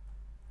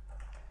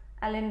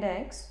 I'll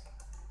index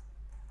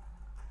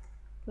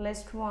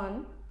list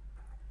 1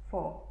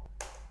 4.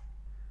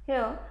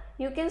 Here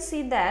you can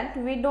see that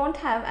we don't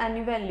have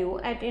any value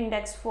at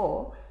index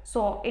 4,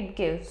 so it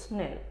gives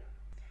nil.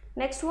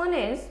 Next one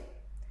is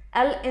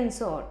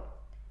linsert.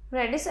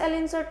 Redis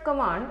linsert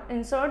command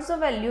inserts the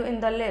value in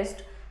the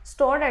list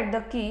stored at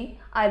the key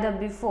either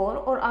before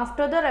or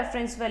after the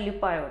reference value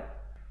period.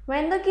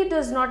 When the key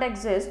does not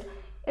exist,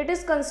 it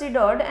is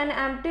considered an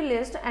empty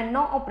list and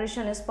no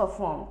operation is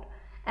performed.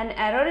 An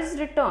error is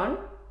returned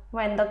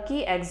when the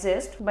key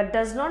exists but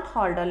does not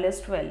hold a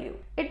list value.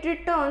 It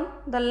returns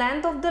the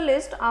length of the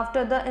list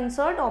after the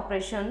insert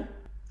operation,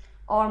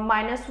 or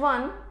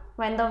 -1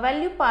 when the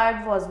value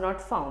period was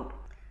not found.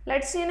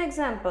 Let's see an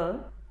example.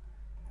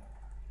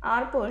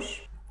 rpush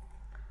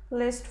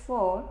list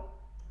 4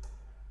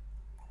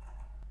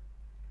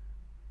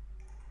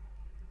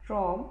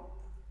 rob.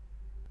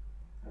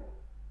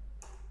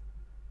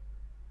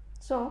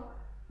 So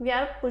we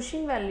are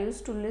pushing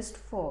values to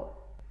list 4.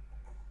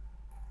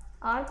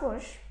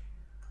 rpush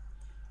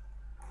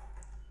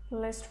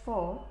list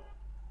 4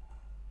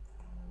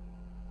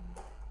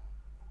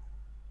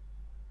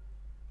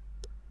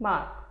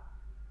 mark.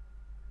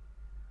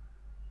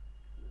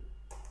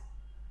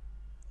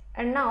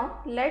 And now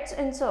let's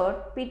insert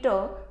Peter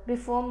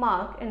before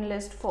mark in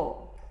list 4.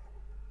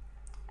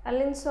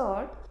 I'll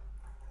insert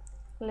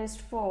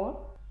list 4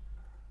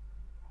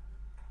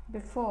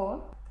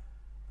 before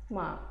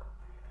mark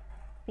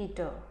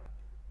Peter.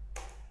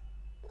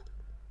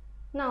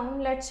 Now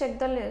let's check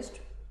the list.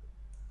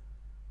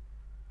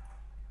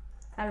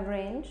 I'll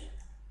range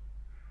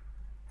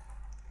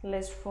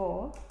list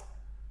 4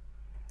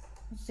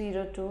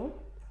 0 to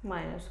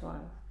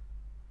 -1.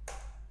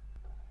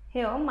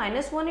 Here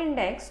 -1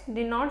 index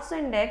denotes the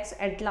index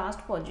at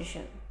last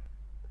position.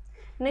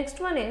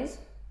 Next one is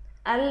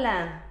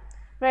len.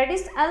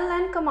 Redis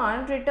len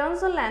command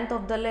returns the length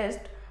of the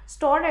list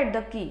stored at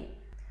the key.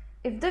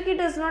 If the key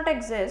does not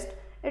exist,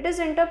 it is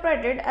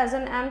interpreted as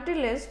an empty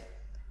list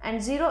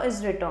and 0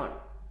 is returned.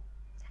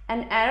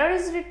 An error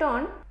is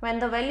returned when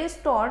the value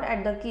stored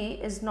at the key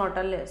is not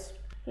a list.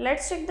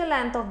 Let's check the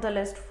length of the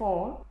list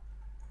 4.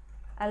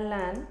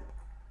 len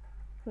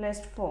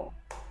list 4.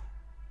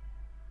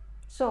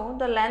 So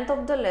the length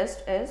of the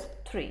list is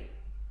 3.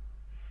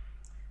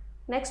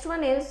 Next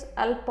one is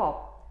lpop.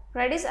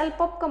 Redis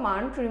lpop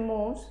command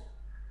removes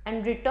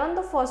and returns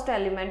the first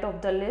element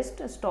of the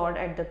list stored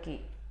at the key.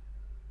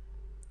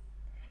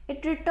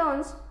 It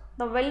returns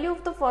the value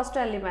of the first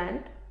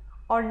element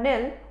or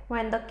nil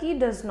when the key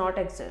does not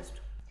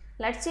exist.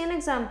 Let's see an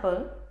example.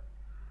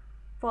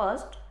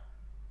 First,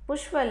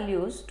 push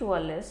values to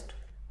a list.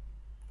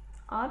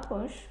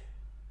 rpush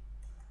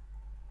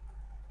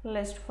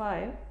list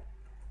 5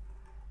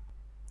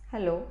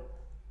 hello.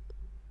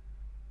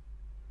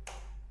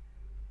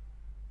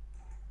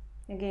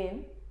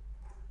 Again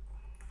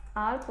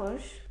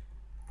rpush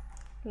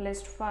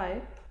list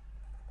 5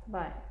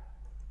 bye.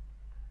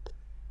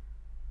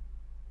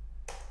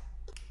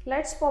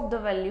 Let's pop the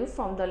value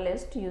from the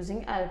list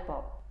using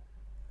lpop.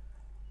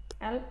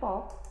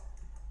 lpop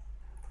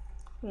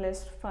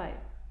list 5.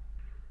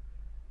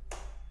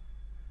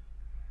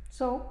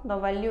 So the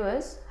value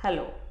is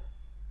hello.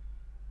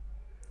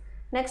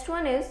 Next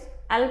one is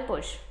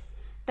lpush.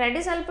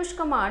 Redis lpush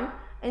command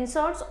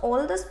inserts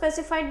all the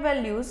specified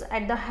values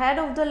at the head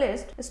of the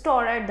list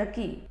stored at the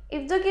key.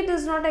 If the key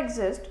does not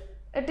exist,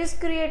 it is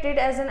created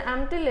as an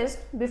empty list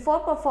before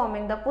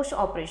performing the push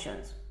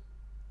operations.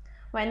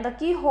 When the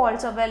key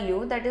holds a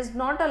value that is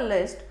not a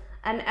list,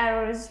 an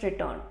error is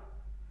returned.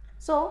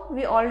 So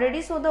we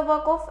already saw the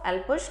work of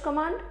lpush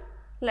command.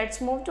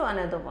 Let's move to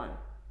another one.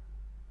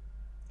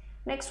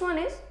 Next one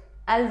is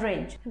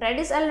lrange.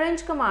 Redis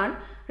lrange command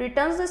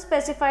returns the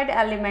specified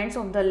elements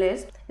of the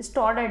list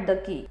stored at the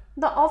key.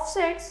 The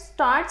offsets,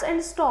 starts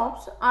and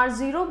stops are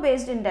 0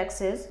 based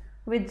indexes,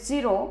 with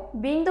 0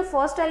 being the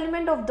first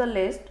element of the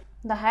list,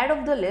 the head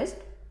of the list,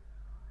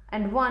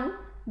 and 1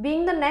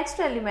 being the next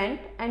element,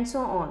 and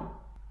so on.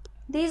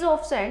 These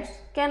offsets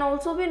can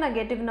also be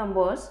negative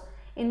numbers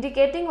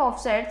indicating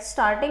offsets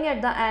starting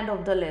at the end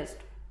of the list.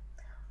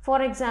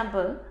 For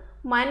example,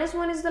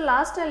 -1 is the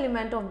last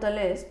element of the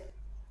list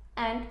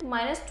and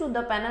 -2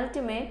 the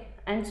penultimate,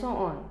 and so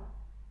on.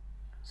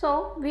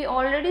 So we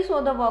already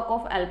saw the work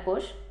of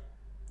lpush.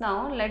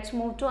 Now let's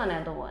move to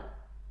another one.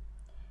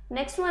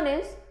 Next one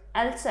is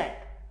lset.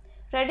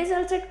 Redis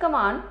lset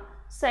command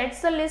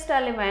sets the list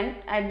element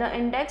at the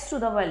index to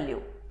the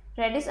value.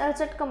 Redis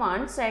lset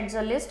command sets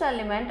the list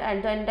element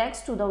at the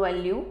index to the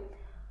value.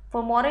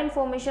 For more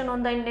information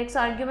on the index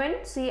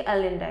argument, see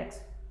lindex.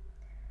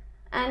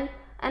 And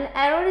an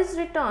error is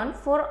returned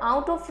for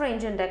out of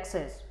range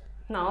indexes.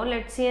 Now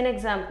let's see an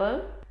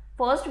example.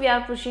 First we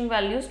are pushing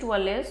values to a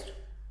list.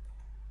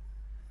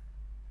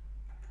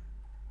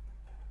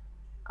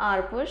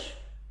 rpush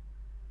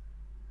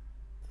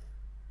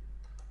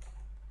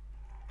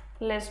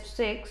list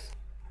 6.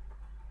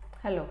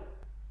 Hello.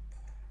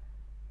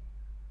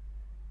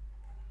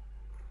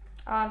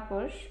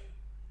 rpush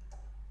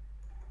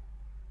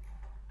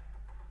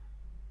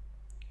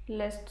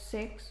list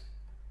 6.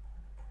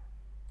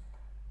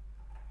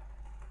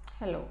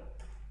 Hello.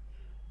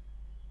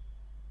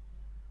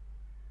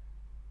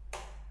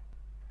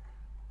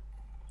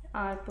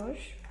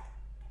 rpush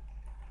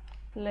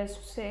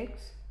list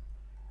 6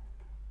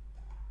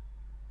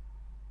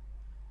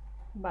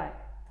 by.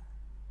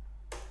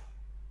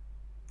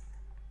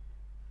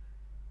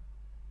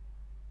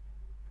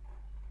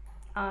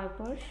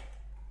 rpush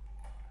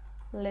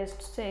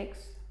list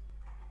 6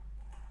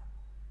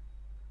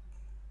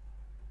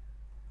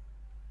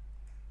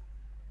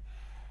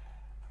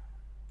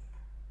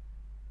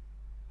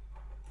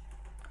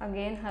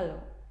 again hello.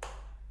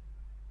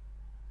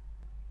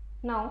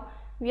 Now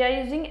we are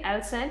using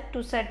lset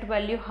to set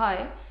value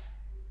high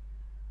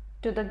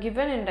to the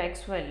given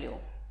index value.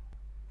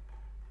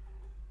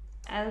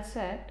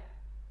 lset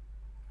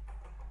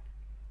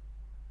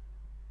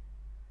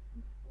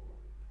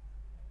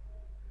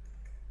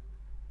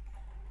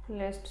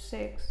list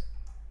 6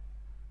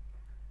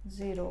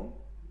 0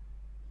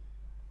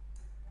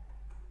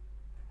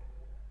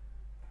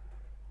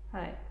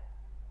 high.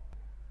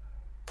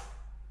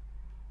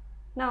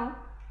 Now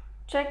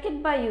check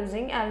it by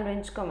using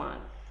lrange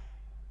command.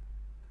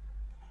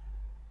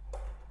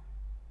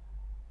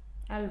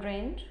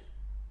 lrange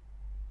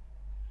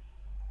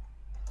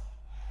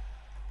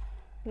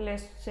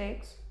list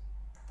 6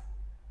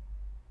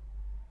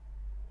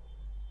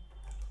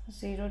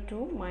 0 to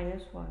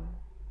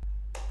 -1.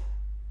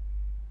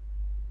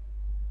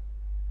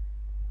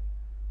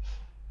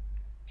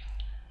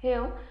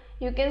 Here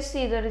you can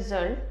see the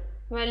result.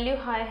 Value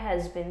high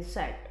has been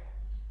set.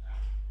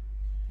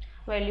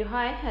 Value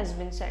high has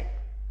been set.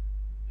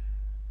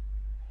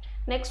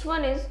 Next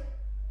one is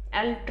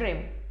ltrim.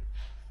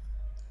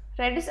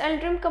 Redis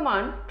ltrim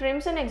command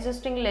trims an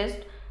existing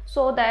list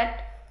so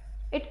that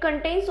it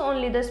contains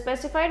only the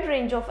specified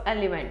range of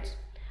elements.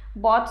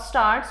 Both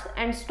starts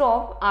and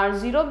stop are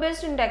 0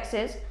 based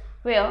indexes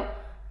where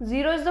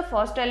 0 is the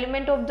first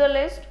element of the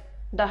list,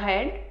 the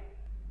head,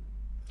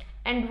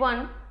 and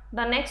 1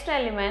 the next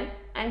element,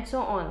 and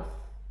so on.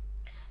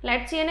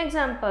 Let's see an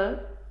example.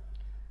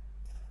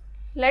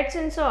 Let's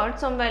insert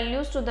some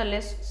values to the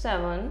list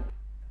 7.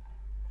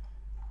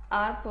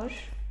 rpush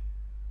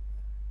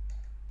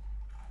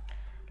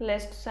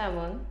list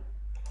 7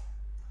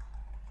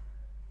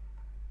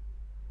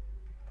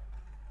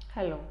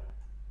 hello.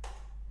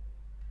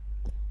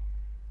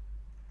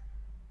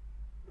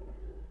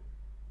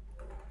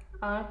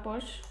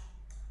 rpush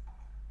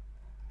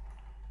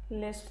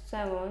list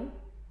 7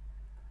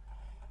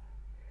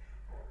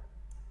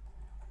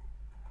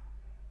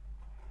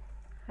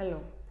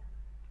 hello.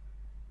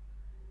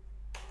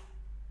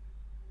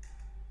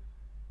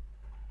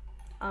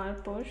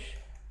 rpush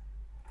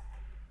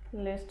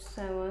list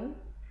 7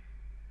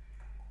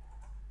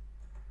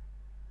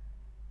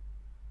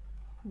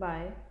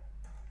 by.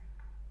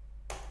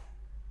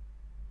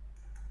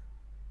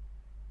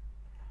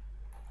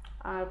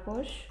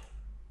 rpush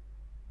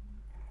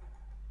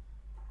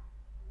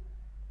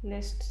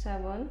list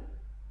 7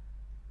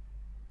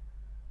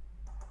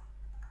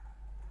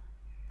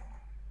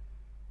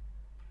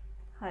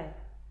 high.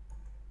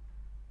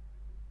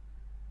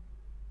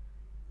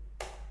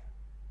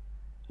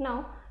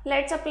 Now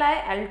let's apply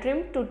ltrim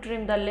to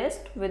trim the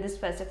list with the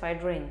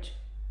specified range.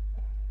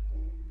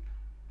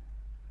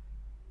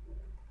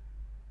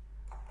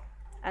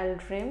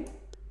 ltrim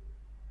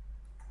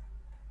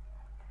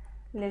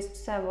list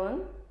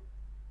 7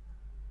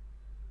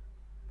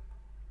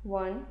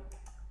 1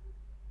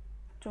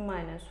 to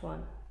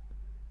 -1.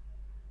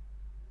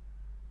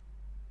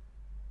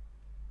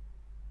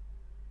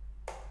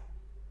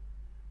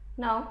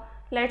 Now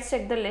let's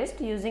check the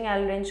list using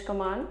lrange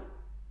command.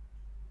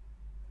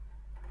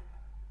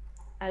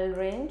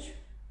 lrange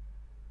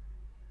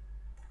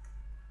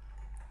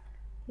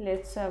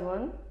list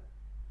 7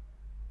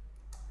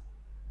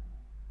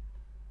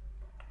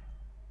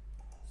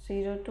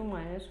 0 to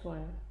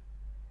 -1.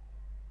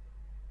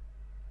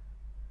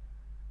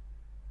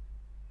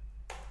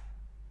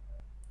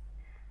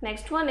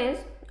 Next one is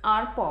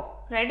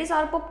rpop. Redis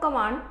rpop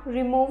command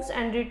removes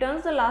and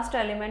returns the last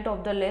element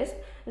of the list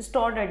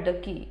stored at the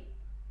key.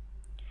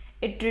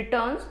 It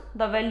returns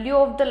the value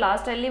of the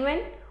last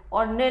element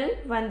or nil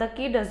when the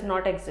key does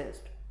not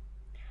exist.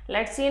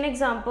 Let's see an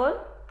example.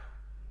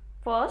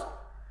 First,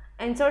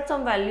 insert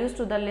some values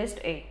to the list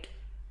 8.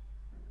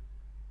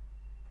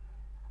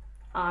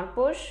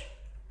 rpush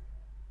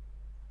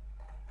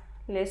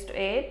list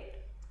 8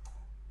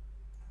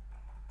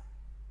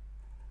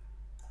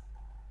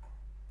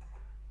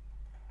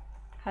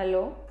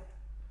 hello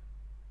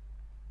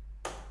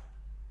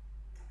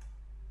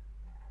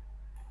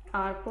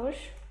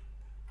rpush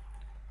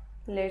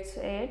list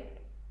 8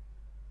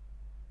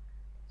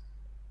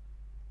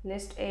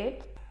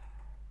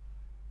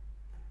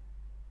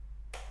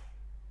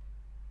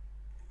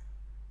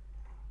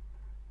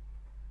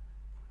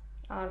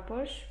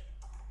 rpush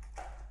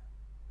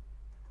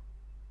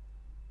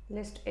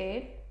list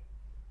 8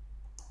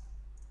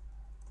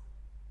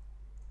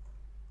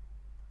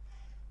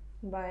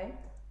 by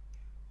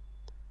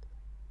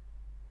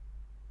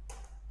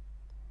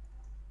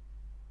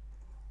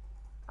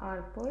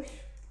rpush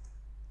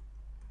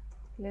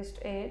list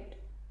 8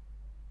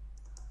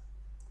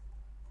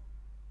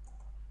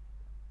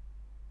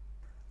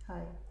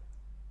 hi.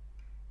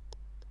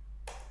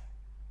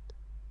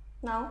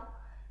 Now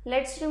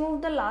let's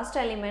remove the last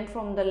element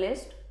from the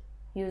list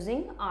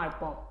using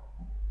rpop.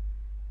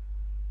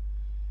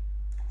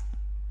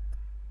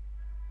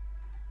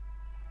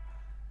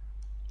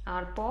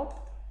 rpop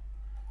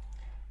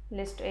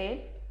list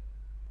 8.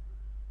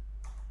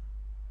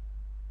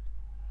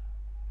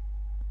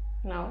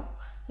 Now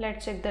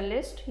let's check the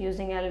list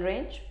using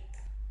lrange.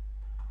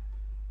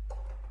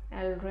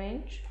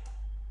 lrange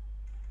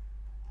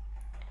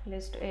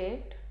list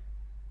 8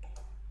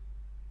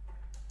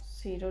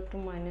 0 to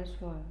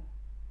 -1.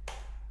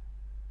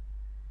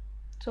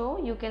 So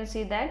you can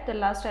see that the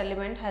last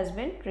element has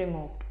been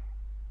removed.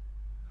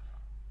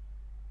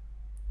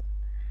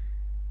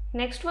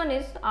 Next one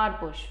is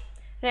rpush.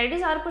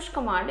 Redis rpush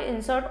command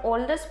insert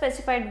all the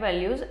specified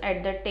values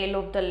at the tail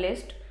of the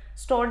list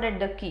stored at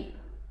the key.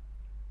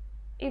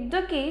 If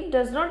the key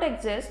does not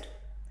exist,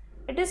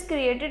 it is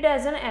created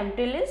as an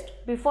empty list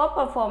before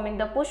performing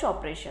the push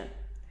operation.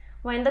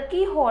 When the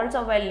key holds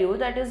a value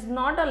that is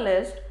not a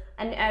list,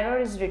 an error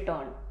is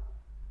returned.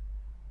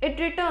 It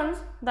returns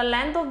the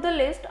length of the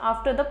list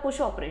after the push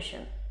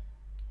operation.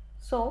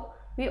 So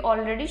we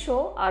already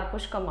show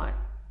rpush command.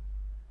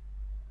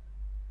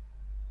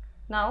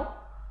 Now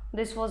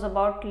this was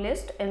about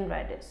list in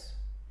Redis.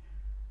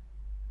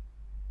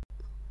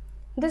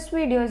 This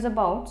video is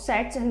about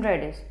sets in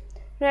Redis.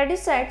 Redis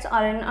sets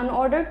are an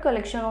unordered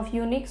collection of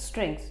unique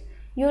strings.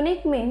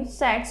 Unique means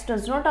sets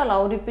does not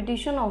allow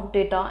repetition of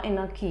data in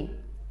a key.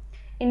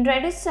 In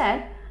Redis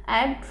set,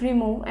 add,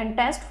 remove and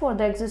test for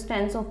the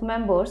existence of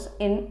members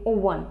in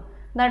O1,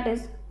 that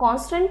is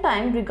constant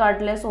time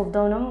regardless of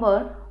the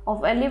number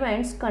of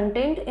elements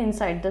contained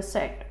inside the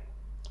set.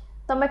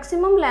 The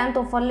maximum length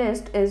of a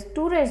list is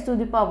 2 raised to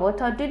the power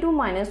 32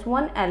 minus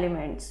 1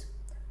 elements,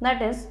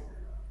 that is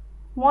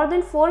more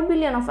than 4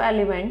 billion of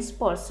elements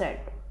per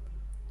set.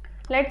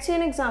 Let's see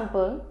an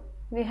example.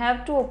 We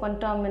have to open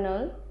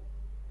terminal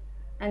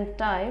and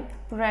type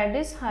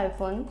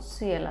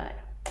redis-cli.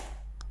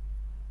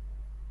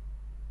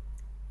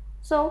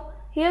 So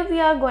here we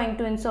are going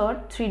to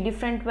insert 3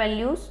 different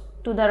values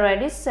to the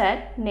Redis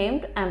set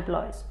named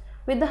employees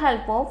with the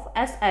help of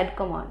sadd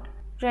command.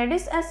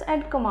 Redis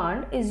sadd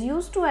command is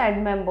used to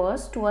add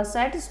members to a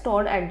set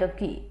stored at the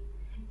key.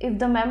 If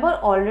the member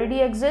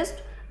already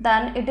exists,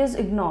 then it is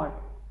ignored.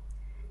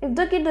 If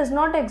the key does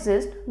not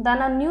exist,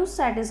 then a new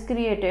set is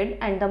created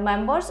and the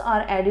members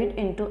are added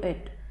into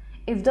it.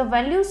 If the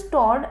value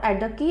stored at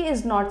the key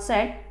is not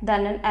set,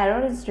 then an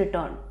error is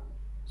returned.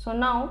 So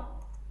now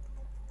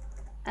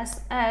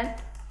sadd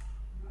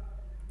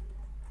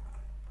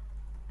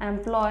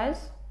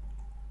employees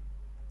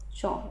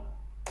shown.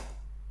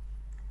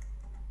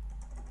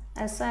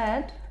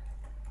 Sadd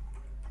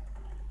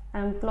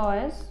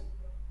employees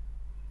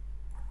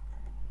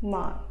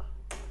mark.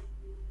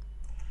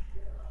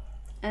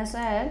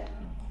 Sadd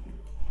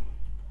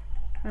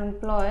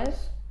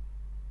employees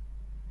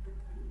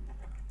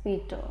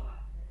Peter.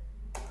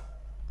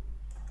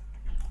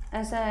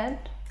 Sadd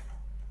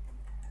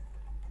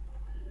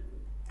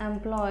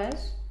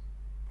employees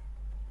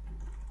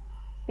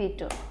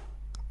Peter.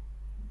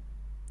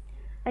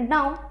 And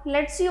now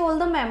let's see all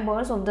the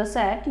members of the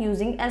set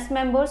using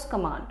smembers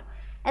command.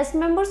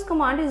 Smembers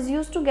command is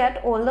used to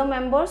get all the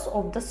members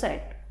of the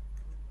set.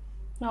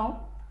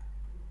 Now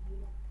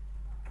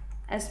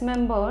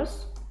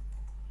smembers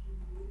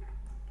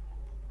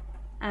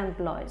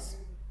employees.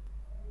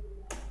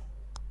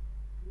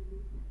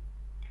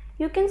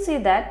 You can see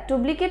that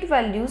duplicate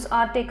values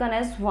are taken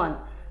as 1.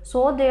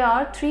 So there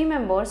are 3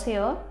 members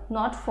here,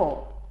 not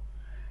 4.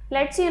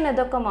 Let's see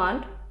another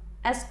command,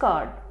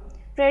 scard.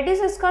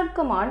 Redis scard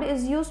command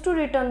is used to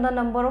return the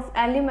number of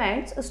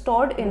elements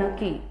stored in a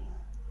key.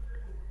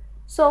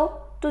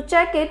 So to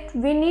check it,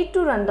 we need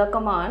to run the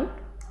command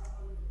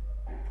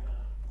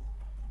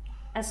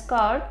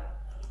scard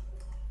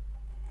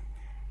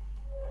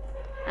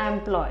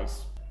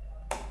employees.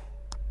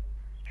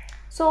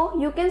 So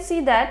you can see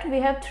that we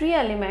have 3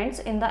 elements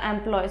in the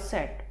employees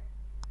set.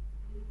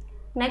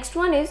 Next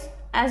one is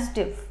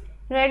sdiff.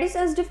 Redis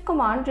sdiff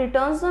command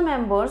returns the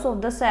members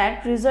of the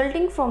set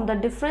resulting from the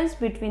difference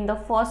between the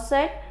first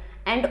set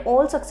and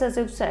all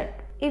successive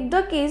set. If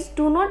the keys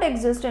do not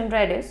exist in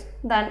Redis,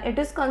 then it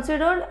is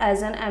considered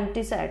as an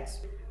empty set.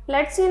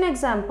 Let's see an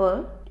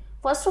example.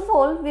 First of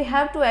all, we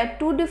have to add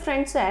 2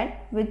 different sets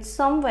with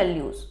some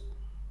values.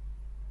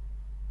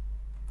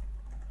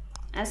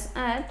 As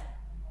add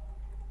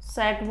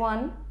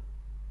set1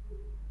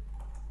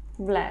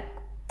 black,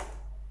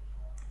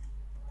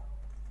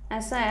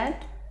 as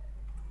add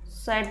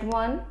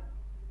set1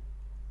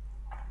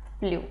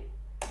 blue,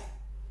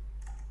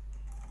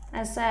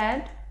 as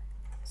add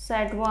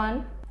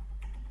set1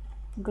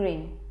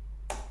 green.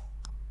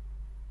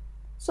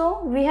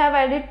 So we have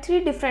added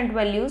 3 different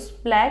values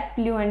black,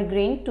 blue and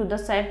green to the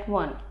set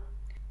 1.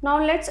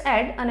 Now let's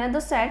add another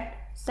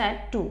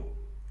set 2.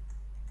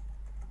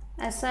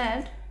 As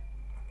add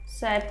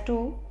set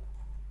 2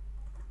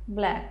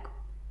 black,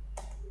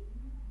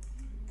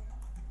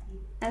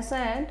 as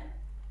add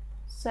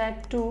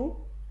set 2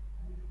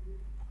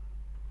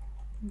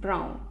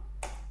 brown.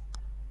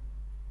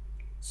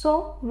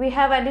 So we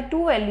have added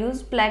 2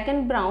 values black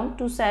and brown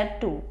to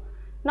set 2.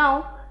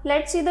 Now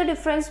let's see the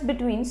difference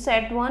between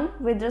set 1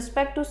 with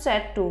respect to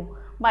set 2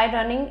 by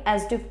running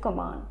sdiff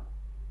command.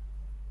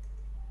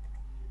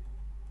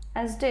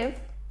 Sdiff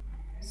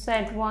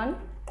set 1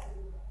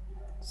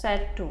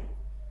 set 2.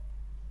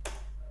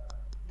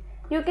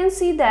 You can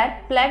see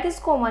that black is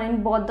common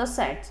in both the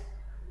sets.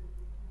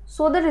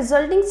 So the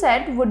resulting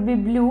set would be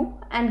blue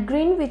and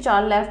green, which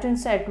are left in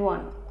set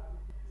 1.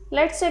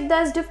 Let's check the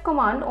sdiff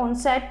command on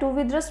set 2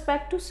 with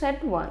respect to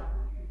set 1.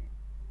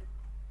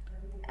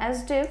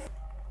 Sdiff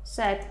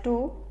set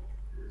 2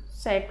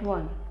 set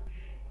 1.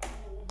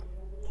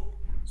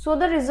 So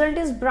the result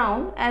is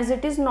brown as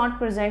it is not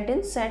present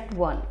in set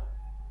 1.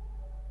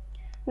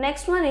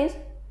 Next one is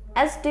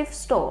sdiff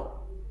store.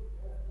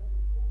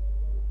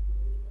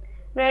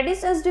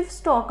 Redis sdiff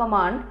store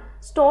command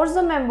stores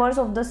the members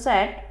of the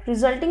set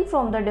resulting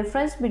from the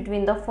difference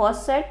between the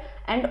first set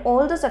and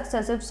all the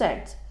successive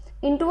sets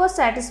into a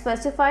set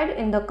specified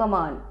in the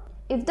command.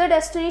 If the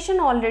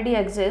destination already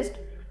exists,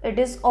 it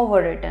is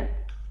overwritten.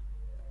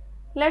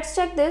 Let's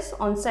check this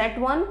on set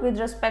 1 with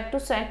respect to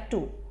set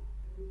 2.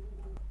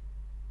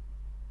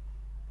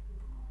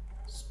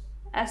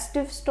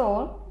 Sdiff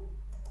store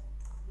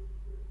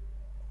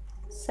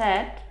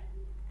set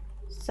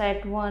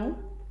 1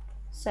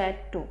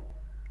 set 2.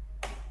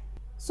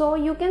 So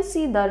you can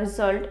see the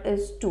result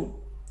is 2.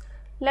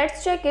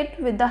 Let's check it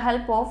with the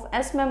help of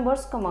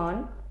smembers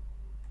command.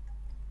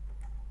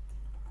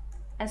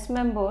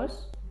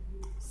 Smembers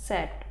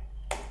set.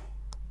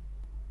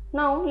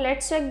 Now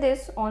let's check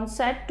this on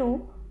set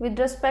 2 with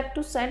respect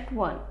to set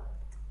 1.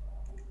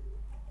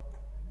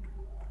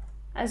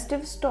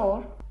 Sdiff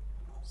store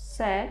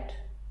set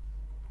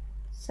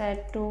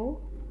 2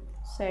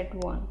 set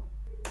 1.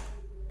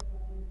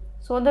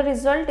 So the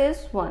result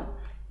is 1.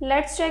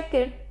 Let's check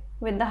it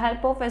with the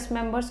help of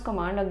smembers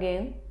command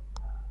again.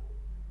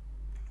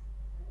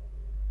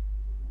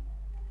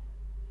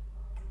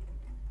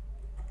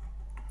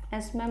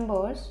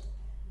 Smembers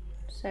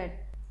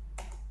set.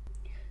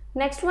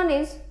 Next one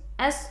is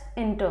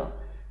sinter.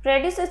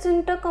 Redis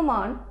sinter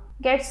command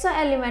gets the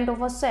element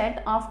of a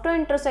set after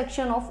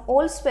intersection of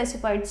all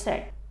specified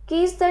set.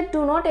 Keys that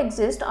do not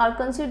exist are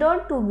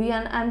considered to be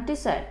an empty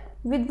set.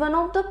 With one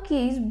of the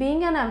keys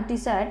being an empty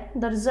set,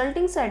 the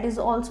resulting set is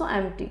also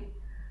empty.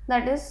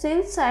 That is,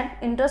 since set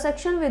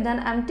intersection with an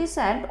empty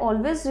set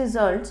always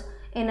results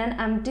in an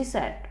empty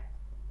set.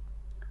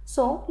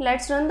 So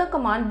let's run the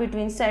command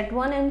between set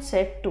 1 and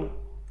set 2.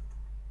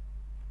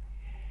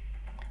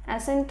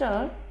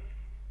 Sinter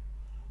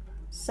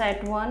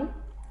set 1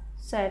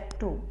 set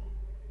 2.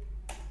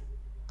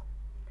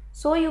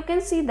 So you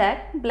can see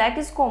that black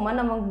is common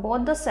among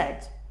both the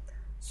sets.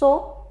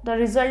 So the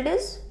result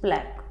is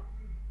black.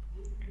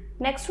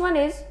 Next one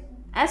is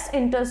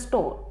sinter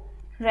store.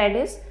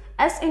 Redis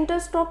sinter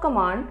store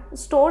command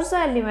stores the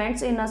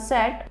elements in a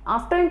set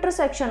after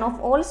intersection of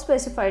all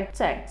specified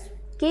sets.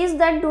 Keys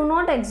that do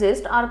not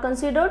exist are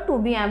considered to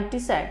be empty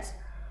sets.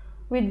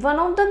 With one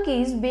of the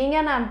keys being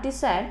an empty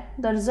set,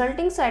 the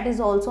resulting set is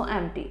also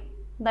empty.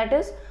 That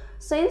is,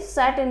 since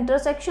set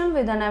intersection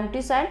with an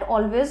empty set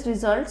always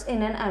results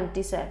in an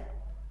empty set.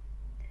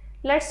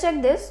 Let's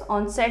check this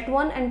on set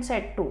 1 and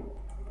set 2.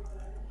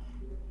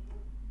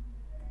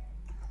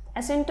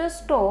 Sinter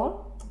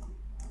store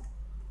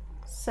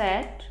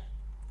set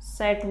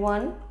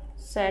 1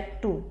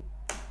 set 2.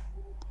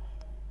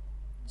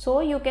 So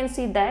you can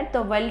see that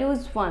the value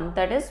is 1,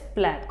 that is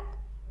black.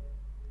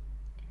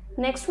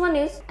 Next one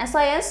is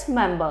SIS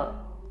member.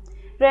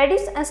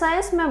 Redis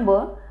SIS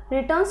member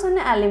returns an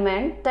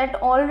element that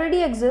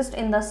already exists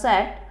in the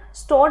set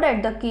stored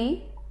at the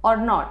key or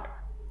not.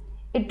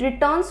 It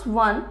returns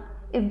 1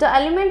 if the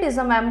element is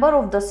a member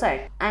of the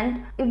set,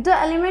 and if the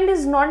element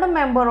is not a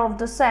member of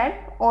the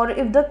set or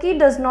if the key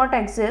does not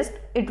exist,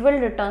 it will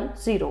return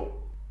 0.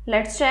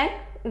 Let's check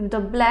if the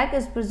black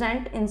is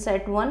present in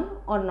set 1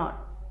 or not.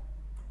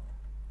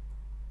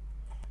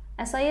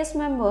 SIS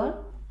member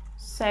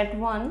set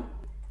 1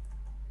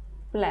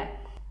 black.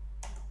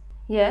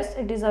 Yes,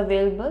 it is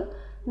available.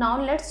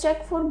 Now let's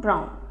check for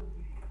brown.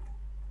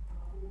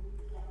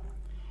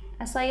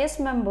 SIS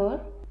member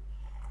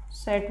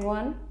set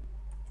 1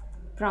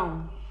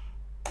 brown.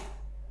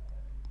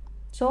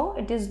 So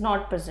it is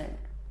not present.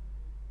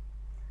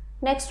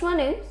 Next one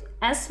is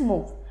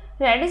smove.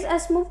 Redis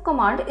smove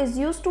command is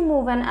used to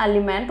move an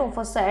element of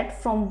a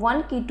set from one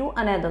key to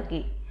another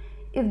key.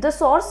 If the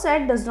source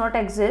set does not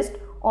exist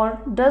or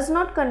does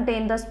not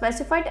contain the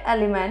specified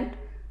element,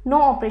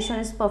 no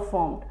operation is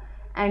performed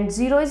and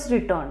 0 is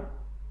returned.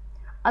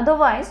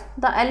 Otherwise,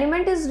 the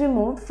element is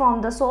removed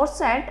from the source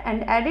set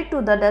and added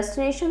to the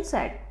destination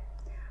set.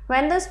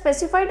 When the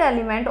specified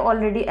element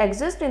already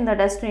exists in the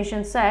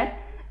destination set,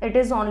 it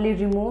is only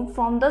removed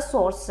from the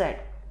source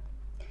set.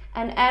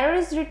 An error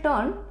is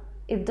returned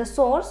if the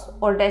source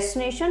or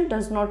destination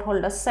does not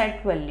hold a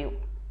set value.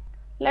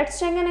 Let's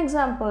check an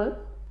example.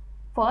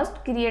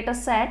 First, create a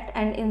set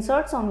and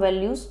insert some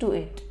values to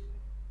it.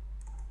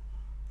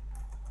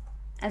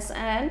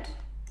 Add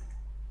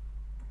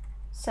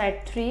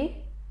set3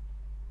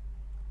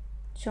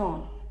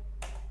 John.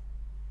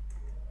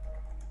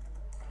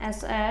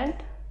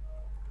 Add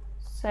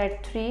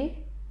set3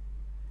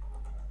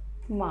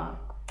 Mark.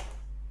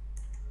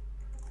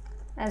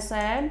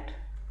 Add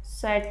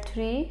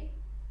set3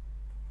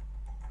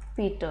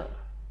 Peter.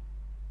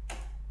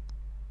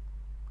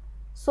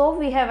 So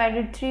we have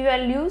added 3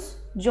 values,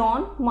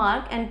 John,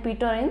 Mark and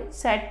Peter in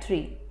set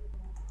 3.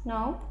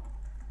 Now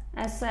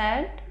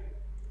add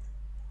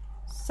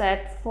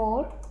set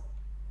 4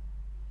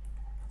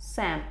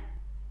 Sam.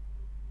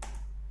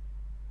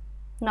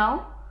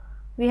 Now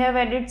we have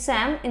added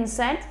Sam in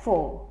set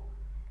 4.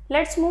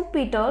 Let's move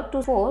Peter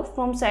to 4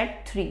 from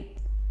set 3.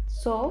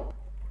 So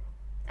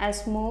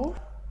move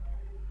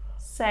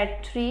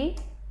set 3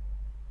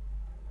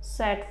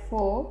 set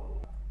 4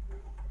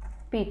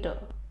 Peter.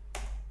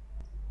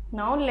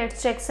 Now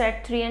let's check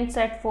set 3 and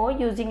set 4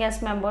 using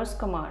smembers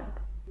command.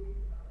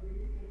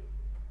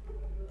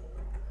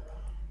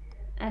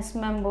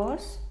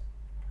 Smembers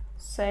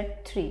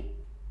set 3.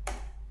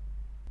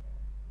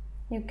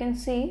 You can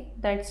see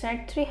that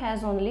set 3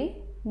 has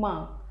only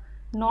Mark,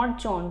 not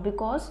John,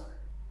 because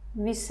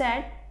we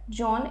set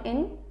John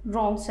in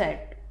wrong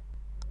set.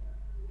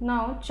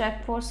 Now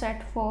check for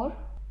set 4.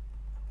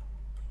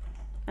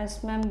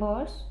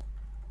 Smembers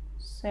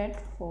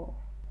set 4,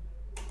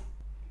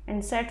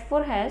 and set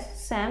 4 has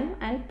Sam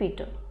and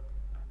Peter.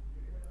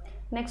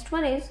 Next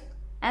one is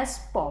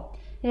spop.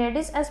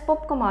 Redis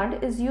spop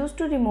command is used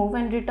to remove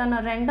and return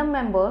a random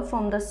member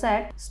from the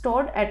set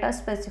stored at a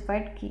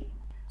specified key.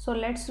 So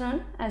let's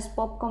run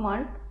spop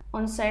command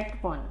on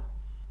set 1.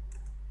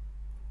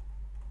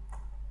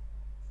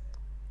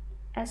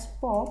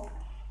 Spop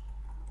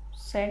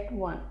set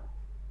 1,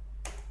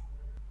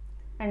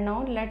 and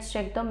now let's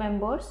check the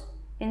members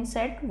in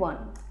set 1.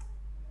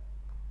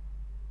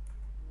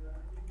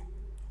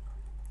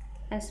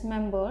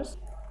 Smembers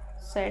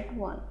set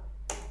 1.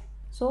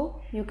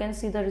 So you can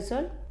see the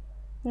result.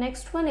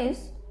 Next one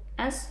is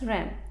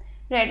sram.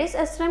 Redis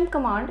sram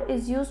command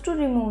is used to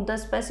remove the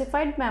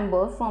specified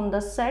member from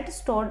the set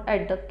stored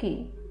at the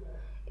key.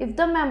 If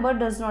the member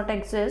does not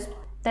exist,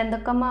 then the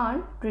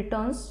command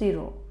returns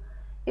 0.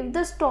 If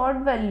the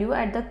stored value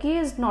at the key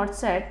is not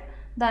set,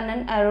 then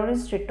an error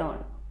is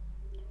returned.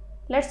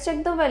 Let's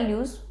check the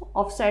values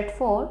of set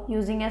 4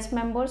 using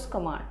smembers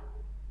command.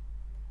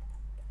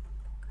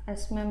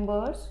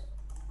 Smembers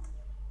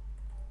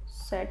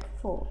set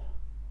 4.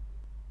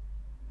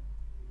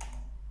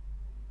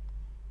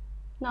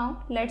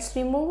 Now let's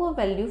remove a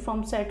value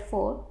from set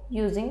 4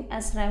 using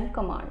sram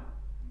command.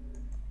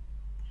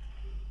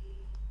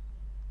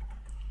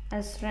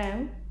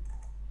 Sram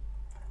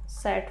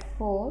set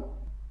 4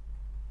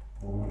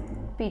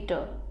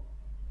 Peter.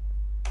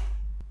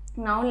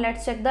 Now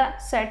let's check the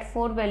set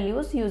 4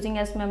 values using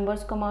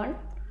smembers command.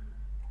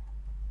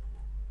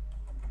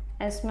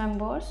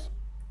 Smembers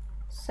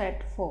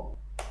set 4.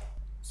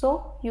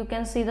 So you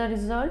can see the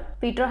result.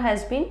 Peter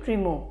has been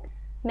removed.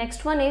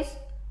 Next one is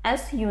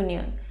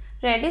sunion.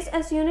 Redis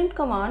sunion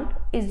command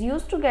is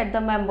used to get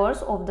the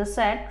members of the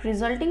set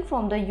resulting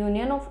from the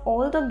union of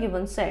all the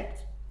given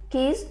sets.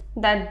 Keys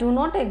that do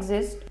not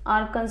exist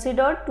are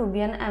considered to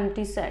be an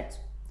empty set.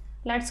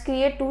 Let's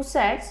create two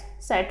sets,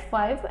 set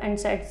 5 and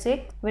set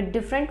 6, with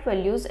different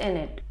values in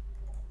it.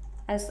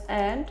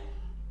 Add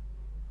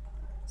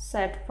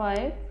set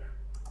 5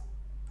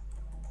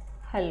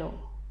 hello.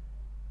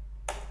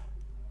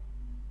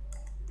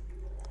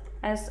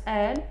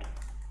 Add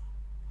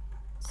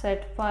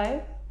set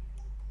 5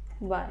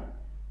 bye.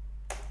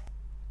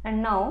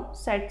 And now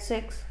set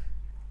 6.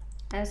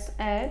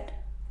 Add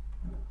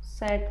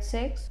set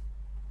 6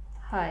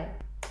 hi.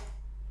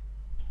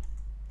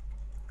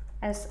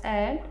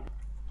 Add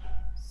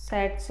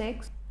set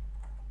 6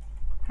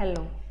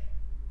 hello.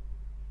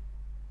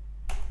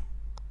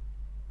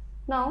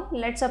 Now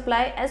let's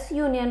apply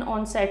sunion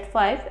on set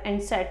 5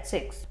 and set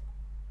 6.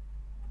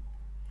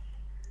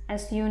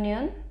 S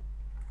union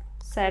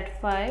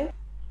set 5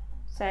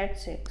 set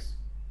 6.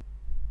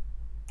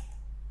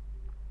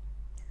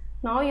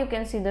 Now you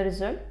can see the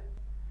result.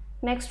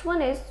 Next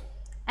one is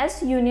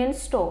S union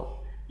store.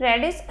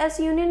 Redis S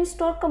union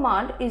store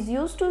command is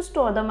used to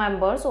store the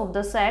members of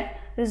the set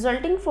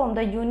resulting from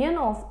the union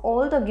of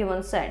all the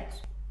given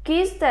sets.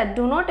 Keys that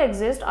do not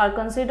exist are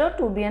considered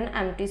to be an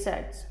empty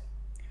sets.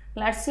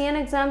 Let's see an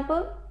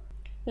example.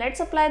 Let's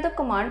apply the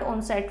command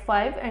on set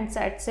 5 and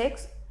set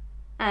 6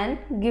 and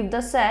give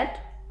the set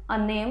a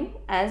name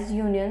as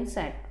union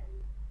set.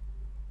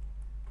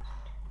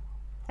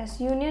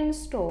 S union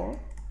store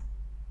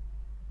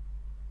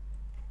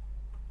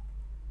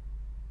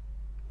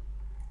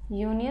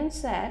union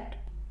set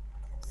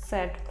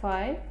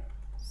 5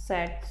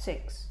 set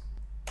 6.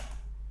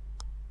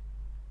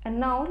 And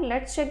now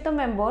let's check the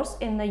members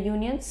in the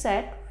union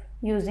set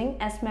using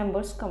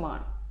smembers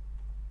command.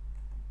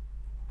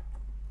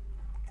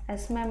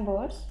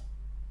 Smembers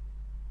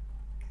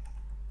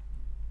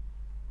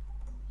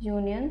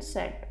union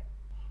set.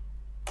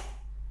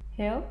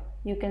 Here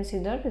you can see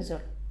the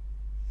result.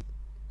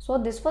 So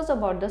this was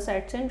about the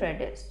sets in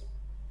Redis.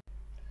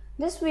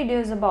 This video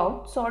is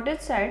about sorted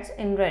sets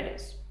in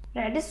Redis.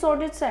 Redis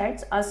sorted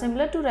sets are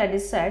similar to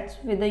Redis sets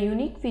with the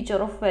unique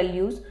feature of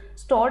values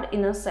stored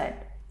in a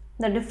set.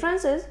 The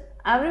difference is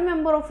every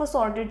member of a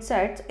sorted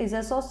set is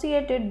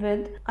associated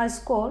with a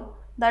score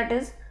that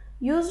is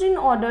used in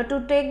order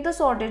to take the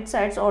sorted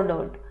sets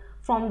ordered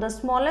from the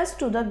smallest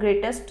to the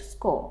greatest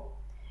score.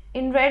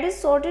 In Redis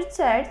sorted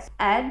sets,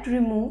 add,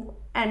 remove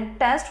and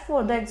test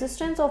for the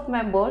existence of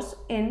members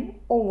in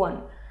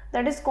O1,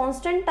 that is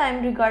constant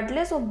time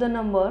regardless of the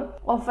number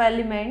of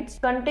elements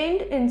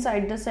contained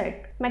inside the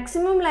set.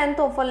 Maximum length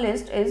of a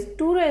list is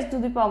 2 raised to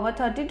the power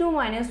 32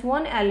 minus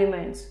 1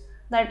 elements,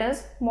 that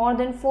is more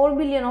than 4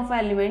 billion of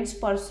elements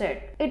per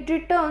set. It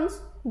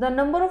returns the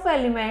number of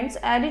elements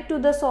added to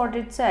the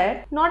sorted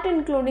set, not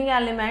including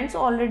elements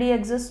already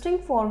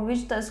existing for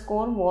which the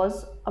score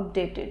was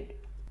updated.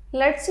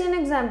 Let's see an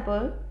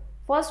example.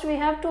 First we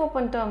have to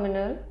open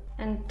terminal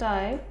and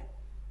type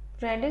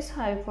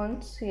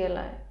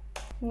redis-cli.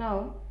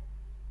 Now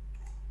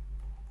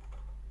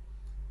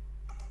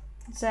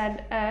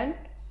zadd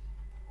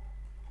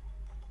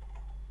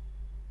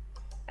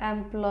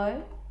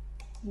employee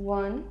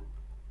 1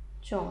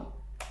 John,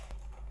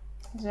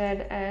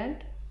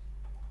 zadd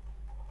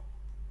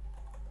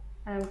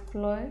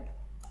employee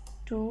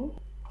 2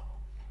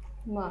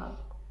 Mark,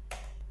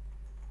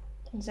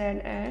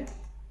 zadd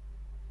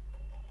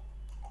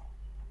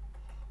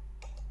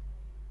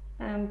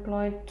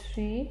employee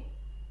 3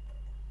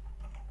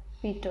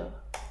 Peter,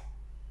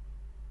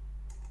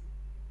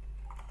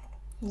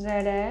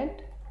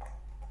 zadd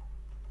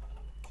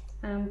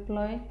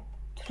employee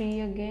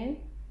 3 again,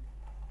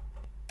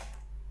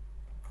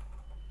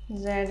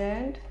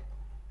 zadd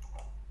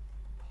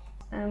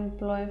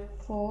employee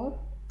 4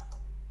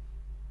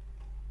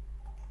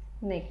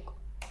 Nick.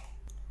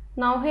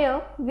 Now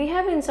here we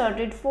have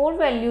inserted 4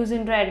 values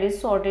in Redis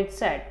sorted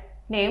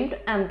set named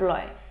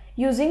employee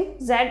using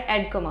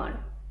zadd command.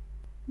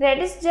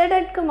 Redis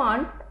zadd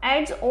command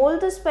adds all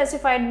the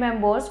specified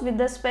members with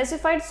the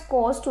specified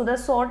scores to the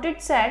sorted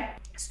set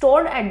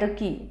stored at the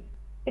key.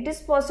 It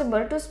is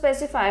possible to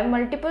specify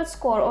multiple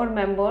score or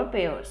member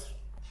pairs.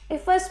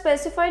 If a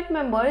specified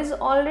member is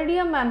already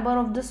a member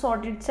of the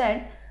sorted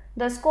set,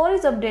 the score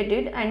is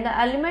updated and the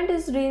element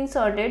is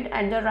reinserted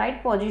at the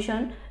right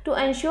position to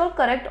ensure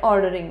correct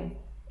ordering.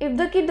 If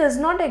the key does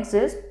not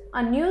exist,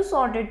 a new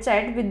sorted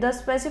set with the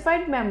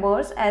specified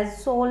members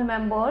as sole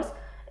members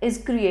is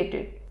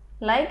created,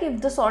 like if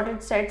the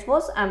sorted set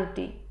was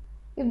empty.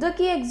 If the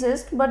key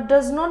exists but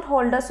does not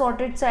hold a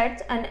sorted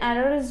set, an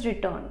error is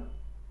returned.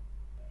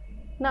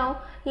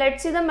 Now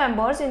let's see the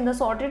members in the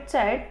sorted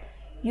set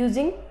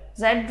using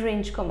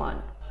zrange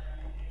command.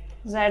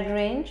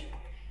 Zrange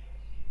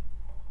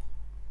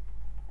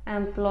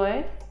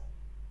employee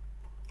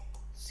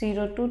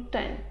 0 to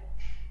 10.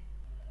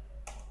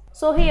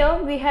 So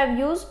here we have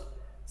used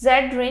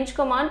zrange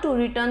command to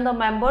return the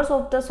members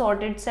of the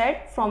sorted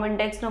set from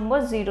index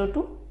number 0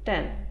 to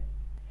 10.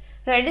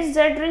 Redis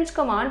zrange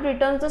command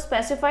returns the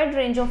specified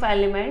range of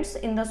elements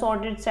in the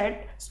sorted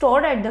set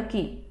stored at the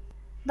key.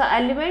 The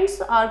elements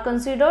are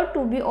considered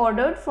to be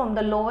ordered from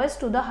the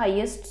lowest to the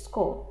highest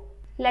score.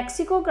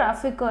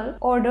 Lexicographical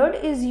ordered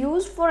is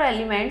used for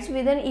elements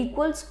with an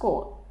equal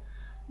score.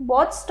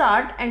 Both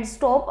start and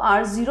stop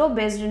are 0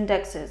 based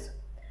indexes,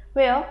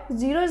 where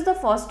 0 is the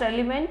first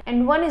element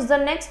and 1 is the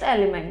next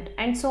element,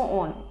 and so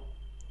on.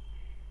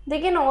 They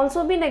can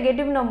also be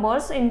negative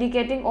numbers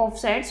indicating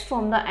offsets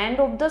from the end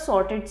of the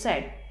sorted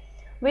set,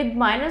 with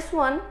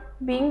 -1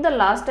 being the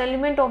last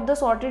element of the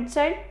sorted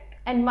set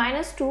and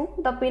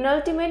 -2 the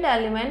penultimate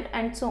element,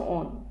 and so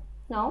on.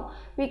 Now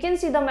we can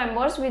see the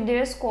members with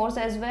their scores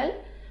as well.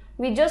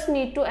 We just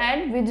need to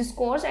add with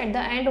scores at the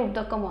end of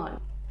the command.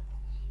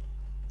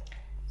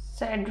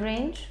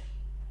 Zrange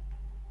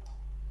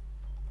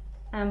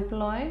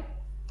employee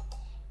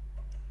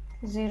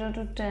 0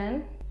 to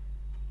 10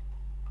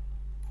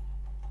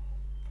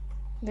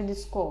 with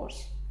scores.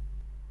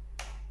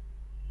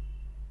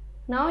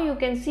 Now you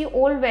can see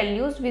all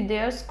values with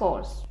their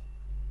scores.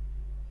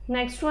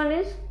 Next one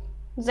is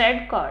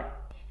zcard.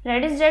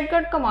 Redis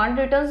zcard command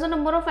returns the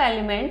number of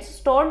elements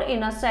stored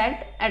in a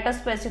set at a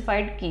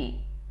specified key.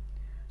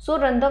 So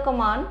run the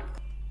command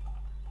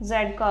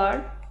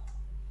zcard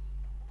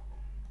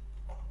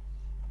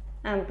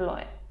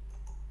employee.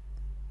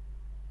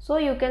 So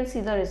you can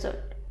see the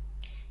result.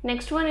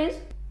 Next one is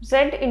z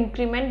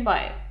increment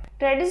by.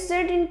 Redis z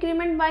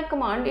increment by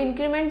command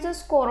increments the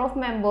score of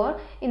member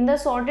in the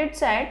sorted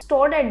set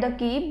stored at the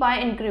key by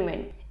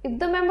increment. If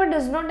the member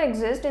does not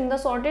exist in the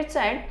sorted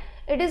set,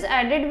 it is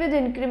added with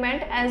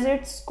increment as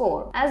its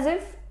score, as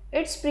if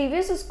its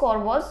previous score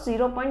was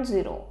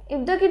 0.0.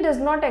 If the key does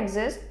not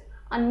exist,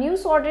 a new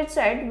sorted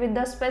set with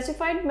the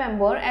specified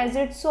member as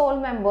its sole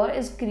member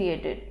is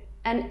created.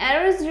 An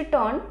error is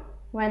returned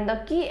when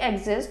the key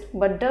exists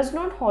but does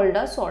not hold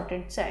a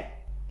sorted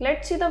set.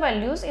 Let's see the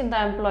values in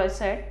the employee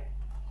set.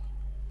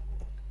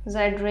 Z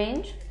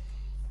range,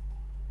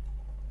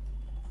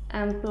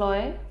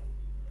 employee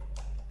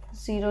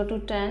 0 to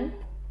 10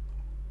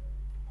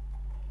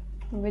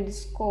 with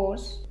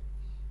scores.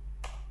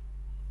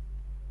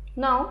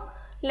 Now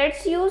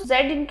let's use Z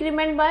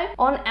increment by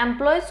on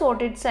employee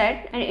sorted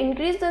set and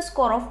increase the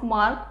score of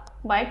mark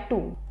by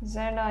 2.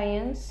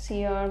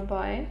 ZINCR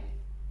by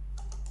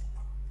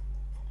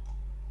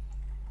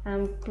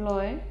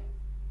employee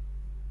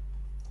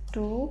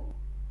to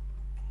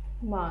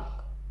mark.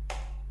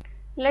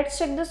 Let's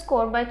check the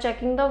score by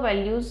checking the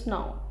values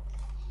now.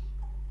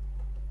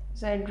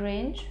 Z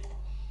range,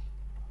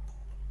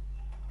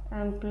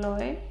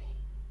 employee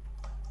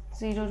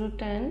 0 to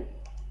 10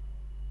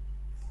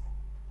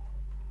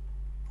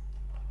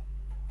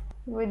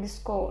 with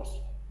scores.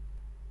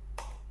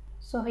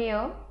 So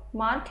here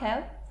mark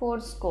have 4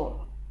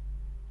 score.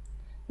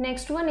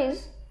 Next one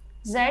is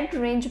Z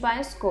range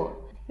by score.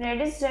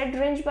 Redis Z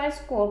range by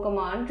score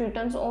command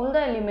returns all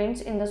the elements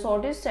in the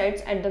sorted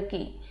sets at the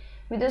key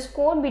with a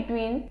score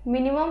between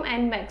minimum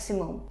and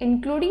maximum,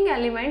 including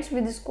elements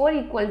with score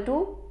equal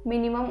to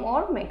minimum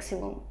or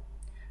maximum.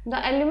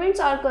 The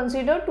elements are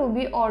considered to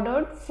be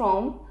ordered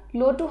from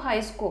low to high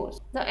scores.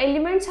 The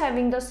elements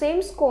having the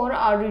same score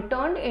are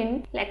returned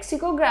in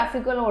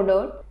lexicographical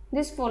order.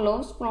 This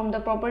follows from the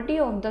property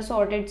of the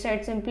sorted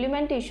sets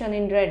implementation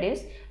in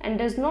Redis and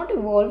does not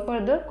involve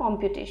further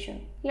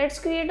computation. Let's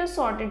create a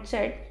sorted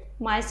set,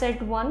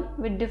 myset1,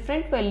 with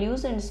different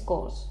values and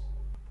scores.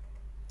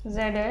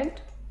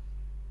 Zadd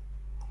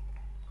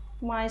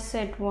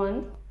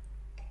myset1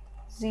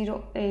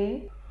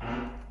 0a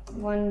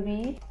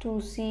 1b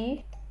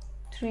 2c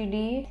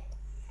 3d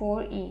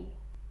 4e.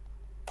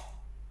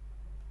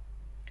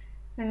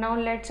 And now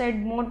let's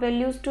add more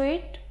values to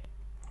it.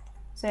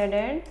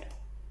 Zadd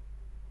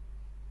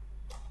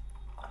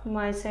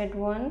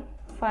myset1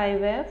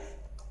 5f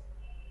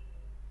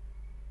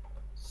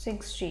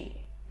 6g.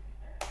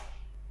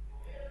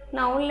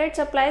 Now let's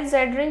apply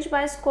zrange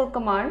by score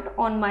command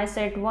on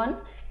myset1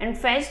 and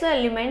fetch the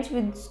elements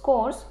with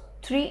scores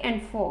 3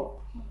 and 4.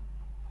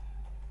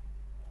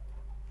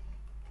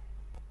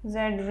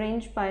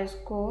 Zrange by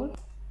score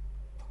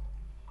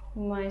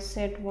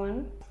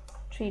myset1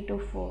 3 to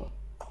 4.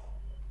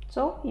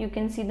 So you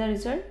can see the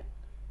result.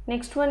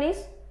 Next one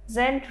is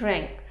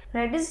zrank.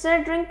 Redis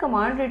zrank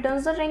command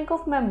returns the rank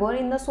of member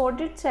in the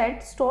sorted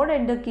set stored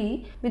at the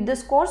key with the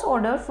scores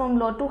order from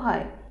low to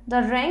high.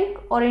 The rank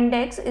or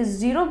index is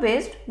 0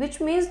 based, which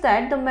means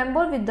that the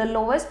member with the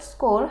lowest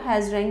score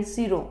has rank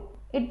 0.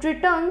 It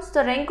returns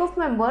the rank of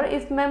member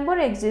if member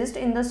exists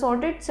in the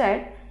sorted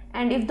set,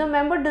 and if the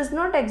member does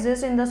not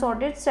exist in the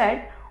sorted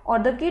set or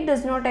the key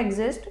does not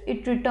exist,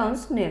 it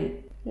returns nil.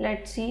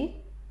 Let's see.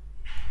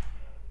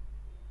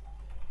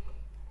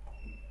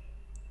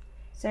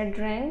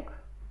 Zrank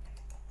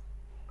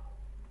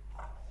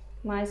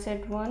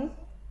myset1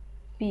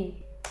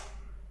 b.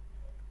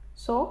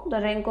 So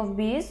the rank of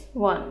b is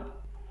 1.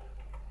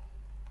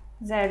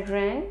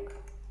 Zrank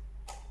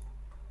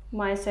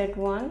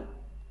myset1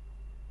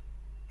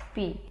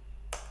 p.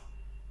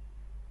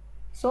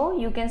 So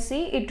you can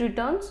see it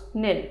returns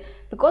nil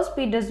because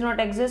p does not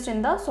exist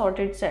in the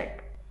sorted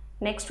set.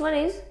 Next one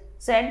is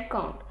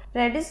zcount.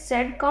 Redis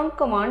zcount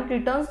command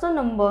returns the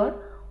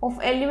number of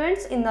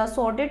elements in the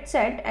sorted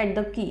set at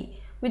the key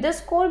with a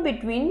score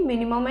between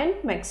minimum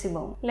and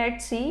maximum.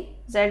 Let's see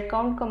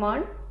zcount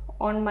command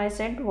on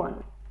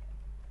myset1.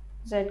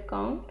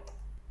 Zcount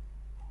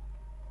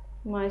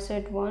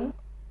myset1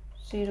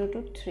 0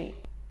 to 3.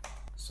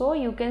 So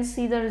you can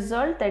see the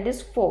result, that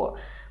is 4.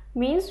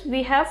 Means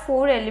we have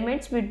 4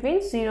 elements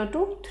between 0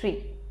 to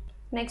 3.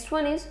 Next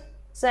one is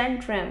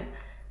zram.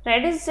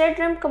 Redis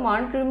zram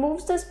command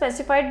removes the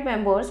specified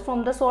members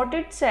from the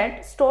sorted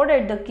set stored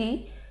at the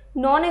key.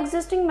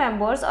 Non-existing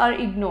members are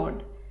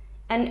ignored.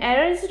 An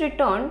error is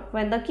returned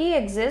when the key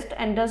exists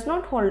and does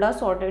not hold a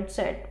sorted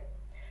set.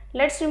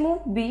 Let's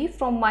remove b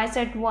from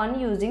myset1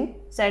 using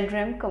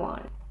zram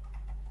command.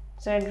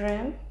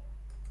 Zram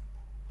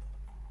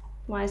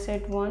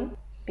myset1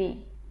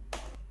 b.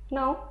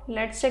 Now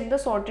let's check the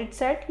sorted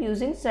set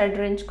using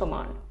zrange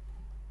command.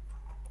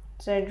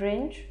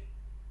 Zrange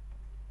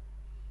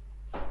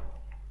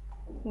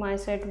my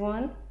set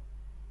 1,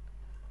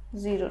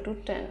 0 to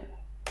 10.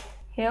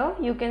 Here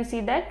you can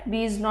see that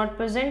B is not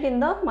present in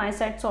the my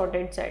set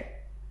sorted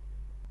set.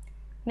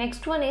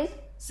 Next one is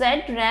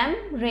set ram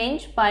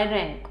range by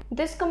rank.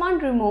 This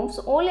command removes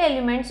all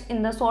elements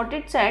in the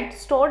sorted set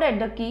stored at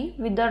the key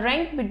with the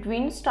rank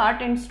between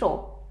start and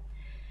stop.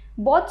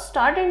 Both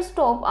start and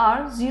stop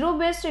are 0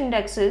 based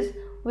indexes,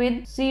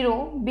 with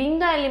 0 being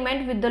the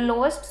element with the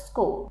lowest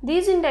score.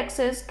 These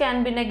indexes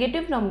can be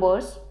negative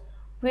numbers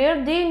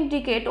where they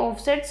indicate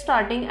offset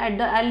starting at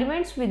the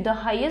elements with the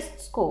highest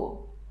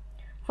score.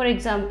 For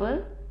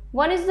example,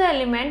 1 is the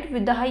element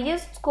with the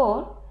highest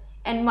score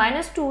and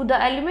 -2 the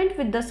element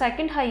with the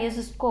second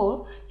highest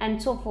score,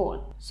 and so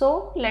forth.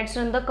 So let's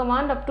run the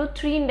command up to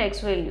 3 index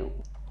value.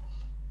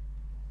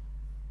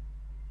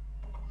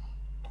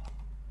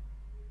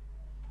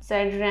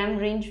 Set ram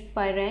range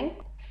by rank,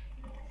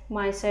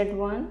 my set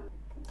 1,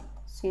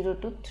 0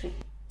 to 3.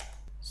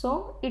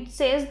 So it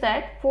says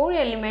that 4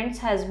 elements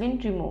has been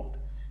removed.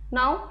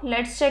 Now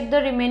let's check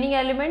the remaining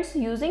elements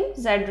using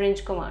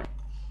zrange command.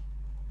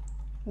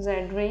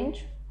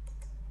 Zrange,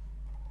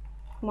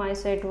 my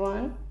set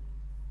 1,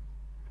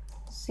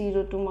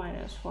 0 to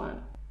 -1.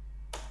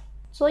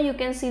 So you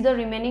can see the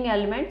remaining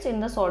elements in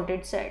the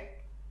sorted set.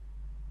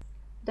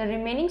 The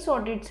remaining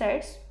sorted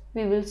sets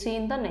we will see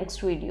in the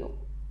next video.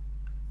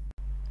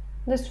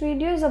 This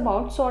video is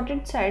about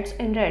sorted sets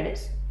in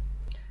Redis.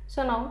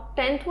 So now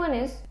 10th one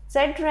is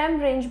zram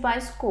range by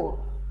score.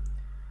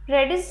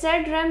 Redis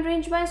zram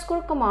range by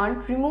score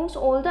command removes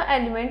all the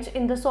elements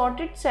in the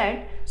sorted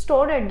set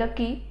stored at the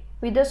key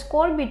with a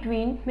score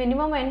between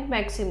minimum and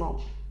maximum.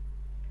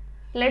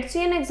 Let's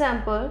see an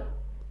example.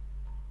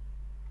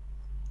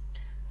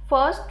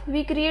 First,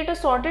 we create a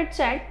sorted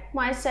set,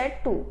 my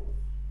set 2.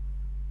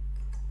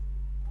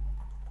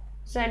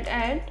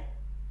 Zadd,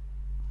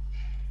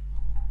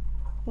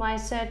 my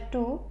set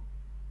 2,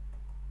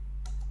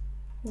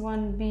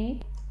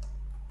 1b,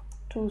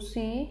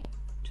 2c,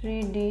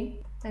 3d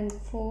and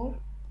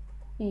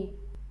 4e.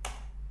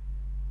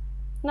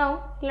 Now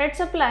let's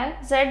apply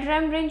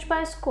zram range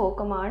by score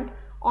command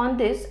on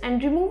this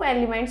and remove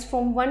elements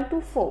from 1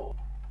 to 4.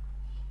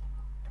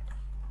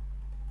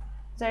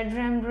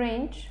 Zram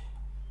range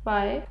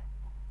by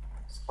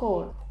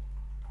score,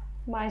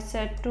 my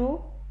set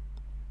 2,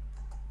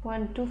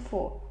 1 to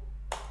 4.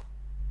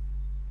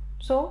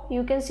 So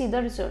you can see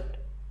the result.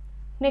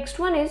 Next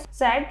one is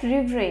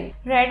zrev range.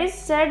 Redis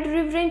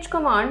zrev range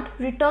command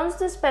returns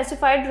the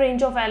specified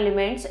range of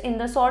elements in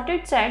the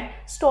sorted set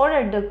stored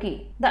at the key.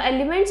 The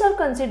elements are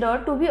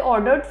considered to be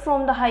ordered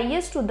from the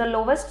highest to the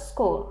lowest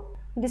score.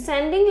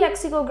 Descending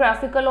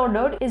lexicographical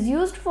order is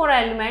used for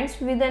elements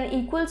with an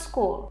equal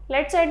score.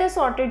 Let's add a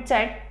sorted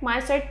set, my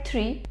set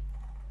 3,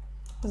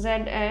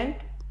 zadd,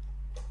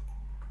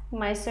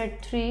 my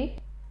set 3,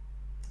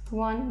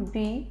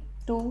 1b,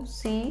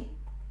 2c,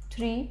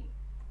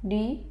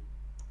 3d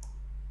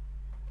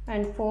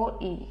and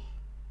 4e.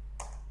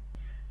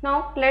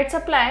 Now let's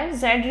apply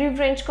zrev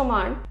range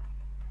command.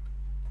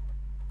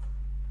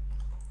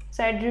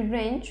 Zrev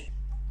range,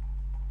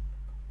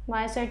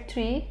 my set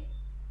 3,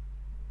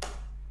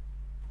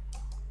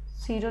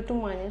 0 to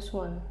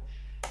 -1.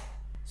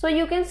 So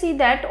you can see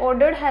that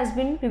order has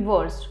been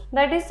reversed,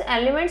 that is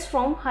elements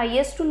from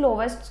highest to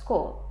lowest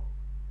score.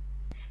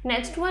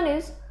 Next one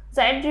is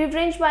zrev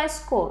range by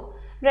score.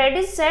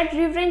 Redis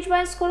zrev range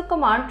by score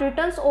command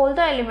returns all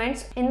the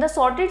elements in the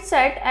sorted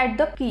set at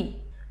the key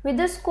with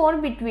a score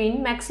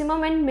between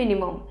maximum and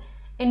minimum,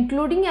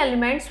 including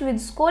elements with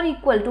score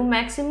equal to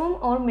maximum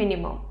or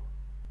minimum.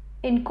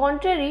 In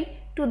contrary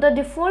to the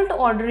default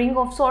ordering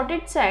of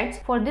sorted sets,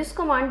 for this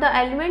command the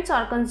elements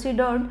are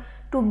considered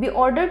to be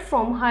ordered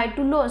from high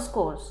to low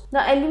scores.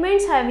 The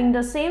elements having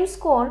the same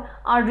score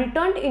are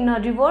returned in a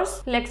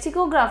reverse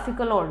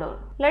lexicographical order.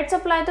 Let's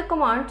apply the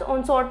commands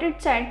on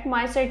sorted set,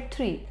 my set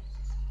 3.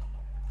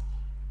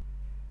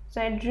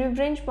 Zrev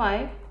range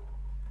by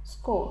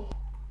score,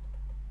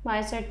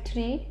 my set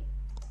 3,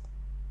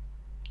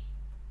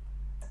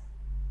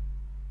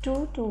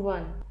 2 to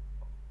 1.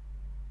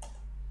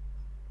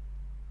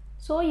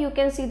 So you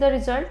can see the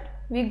result.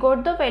 We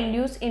got the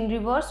values in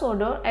reverse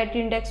order at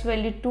index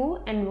value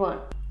 2 and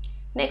 1.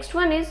 Next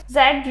one is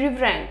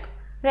zrev rank.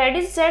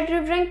 Redis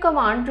zrev rank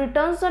command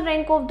returns the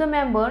rank of the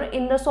member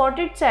in the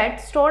sorted set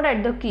stored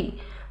at the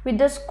key with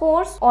the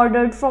scores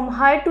ordered from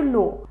high to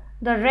low.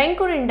 The rank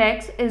or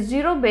index is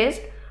 0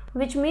 based,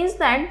 which means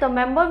that the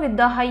member with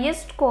the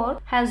highest score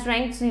has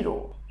rank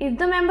 0. If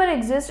the member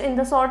exists in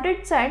the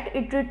sorted set,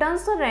 it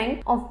returns the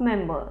rank of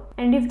member,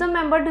 and if the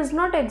member does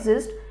not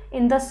exist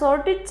in the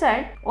sorted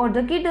set or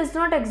the key does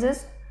not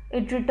exist,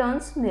 it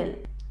returns nil.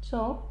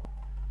 So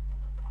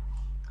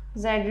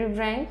zrev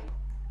rank,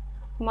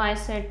 my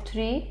set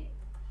 3,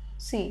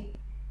 C.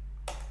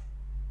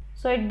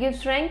 So it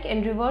gives rank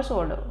in reverse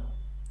order.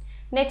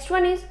 Next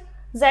one is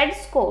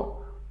z-score.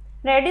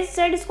 Redis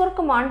z-score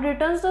command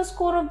returns the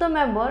score of the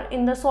member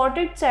in the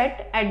sorted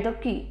set at the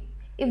key.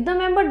 If the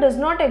member does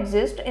not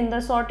exist in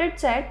the sorted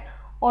set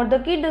or the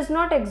key does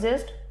not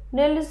exist,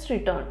 nil is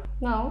returned.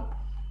 Now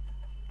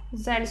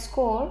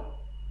z-score,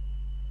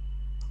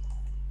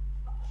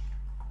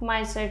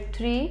 my set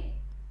 3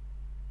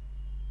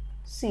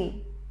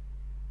 C.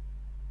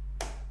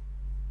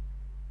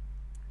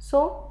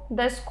 So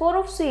the score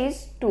of C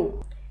is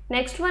 2.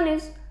 Next one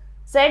is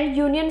Z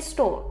union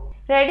store.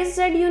 Redis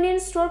Z union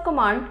store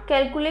command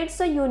calculates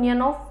the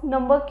union of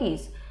number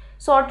keys,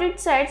 sorted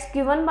sets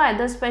given by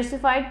the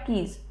specified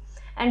keys,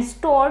 and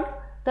stored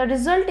the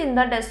result in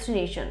the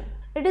destination.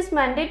 It is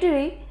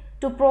mandatory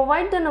to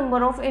provide the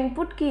number of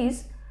input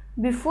keys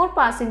before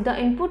passing the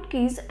input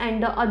keys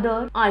and the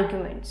other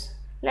arguments.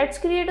 Let's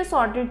create a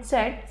sorted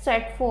set,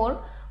 set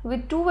 4,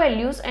 with 2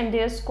 values and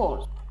their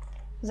scores.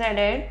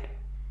 Zadd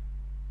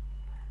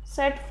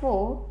set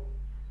 4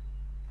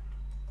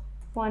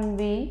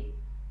 1B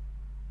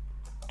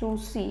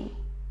 2C.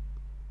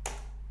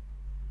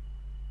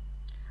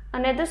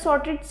 Another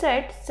sorted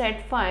set,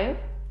 set 5,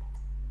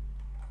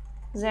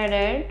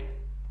 Zadd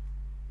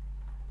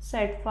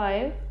set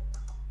 5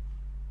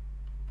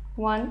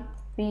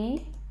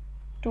 1B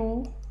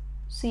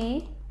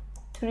 2C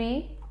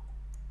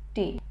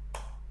 3T.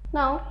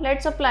 Now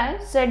let's apply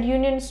Z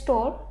union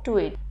store to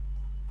it.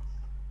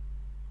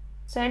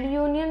 Z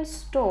union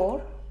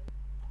store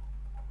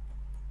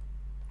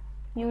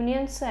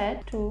union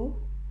set to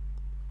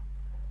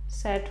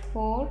set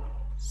 4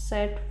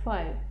 set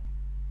 5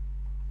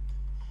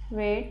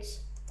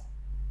 weights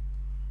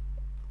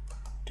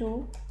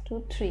 2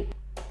 to 3.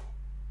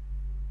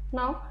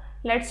 Now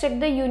let's check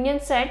the union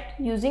set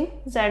using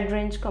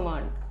zrange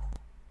command.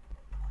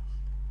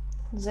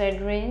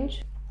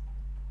 Zrange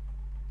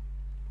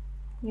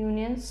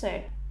union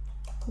set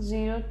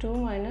 0 2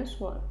 minus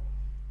 1.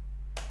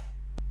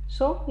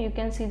 So you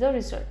can see the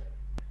result.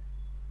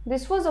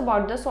 This was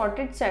about the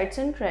sorted sets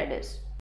in Redis.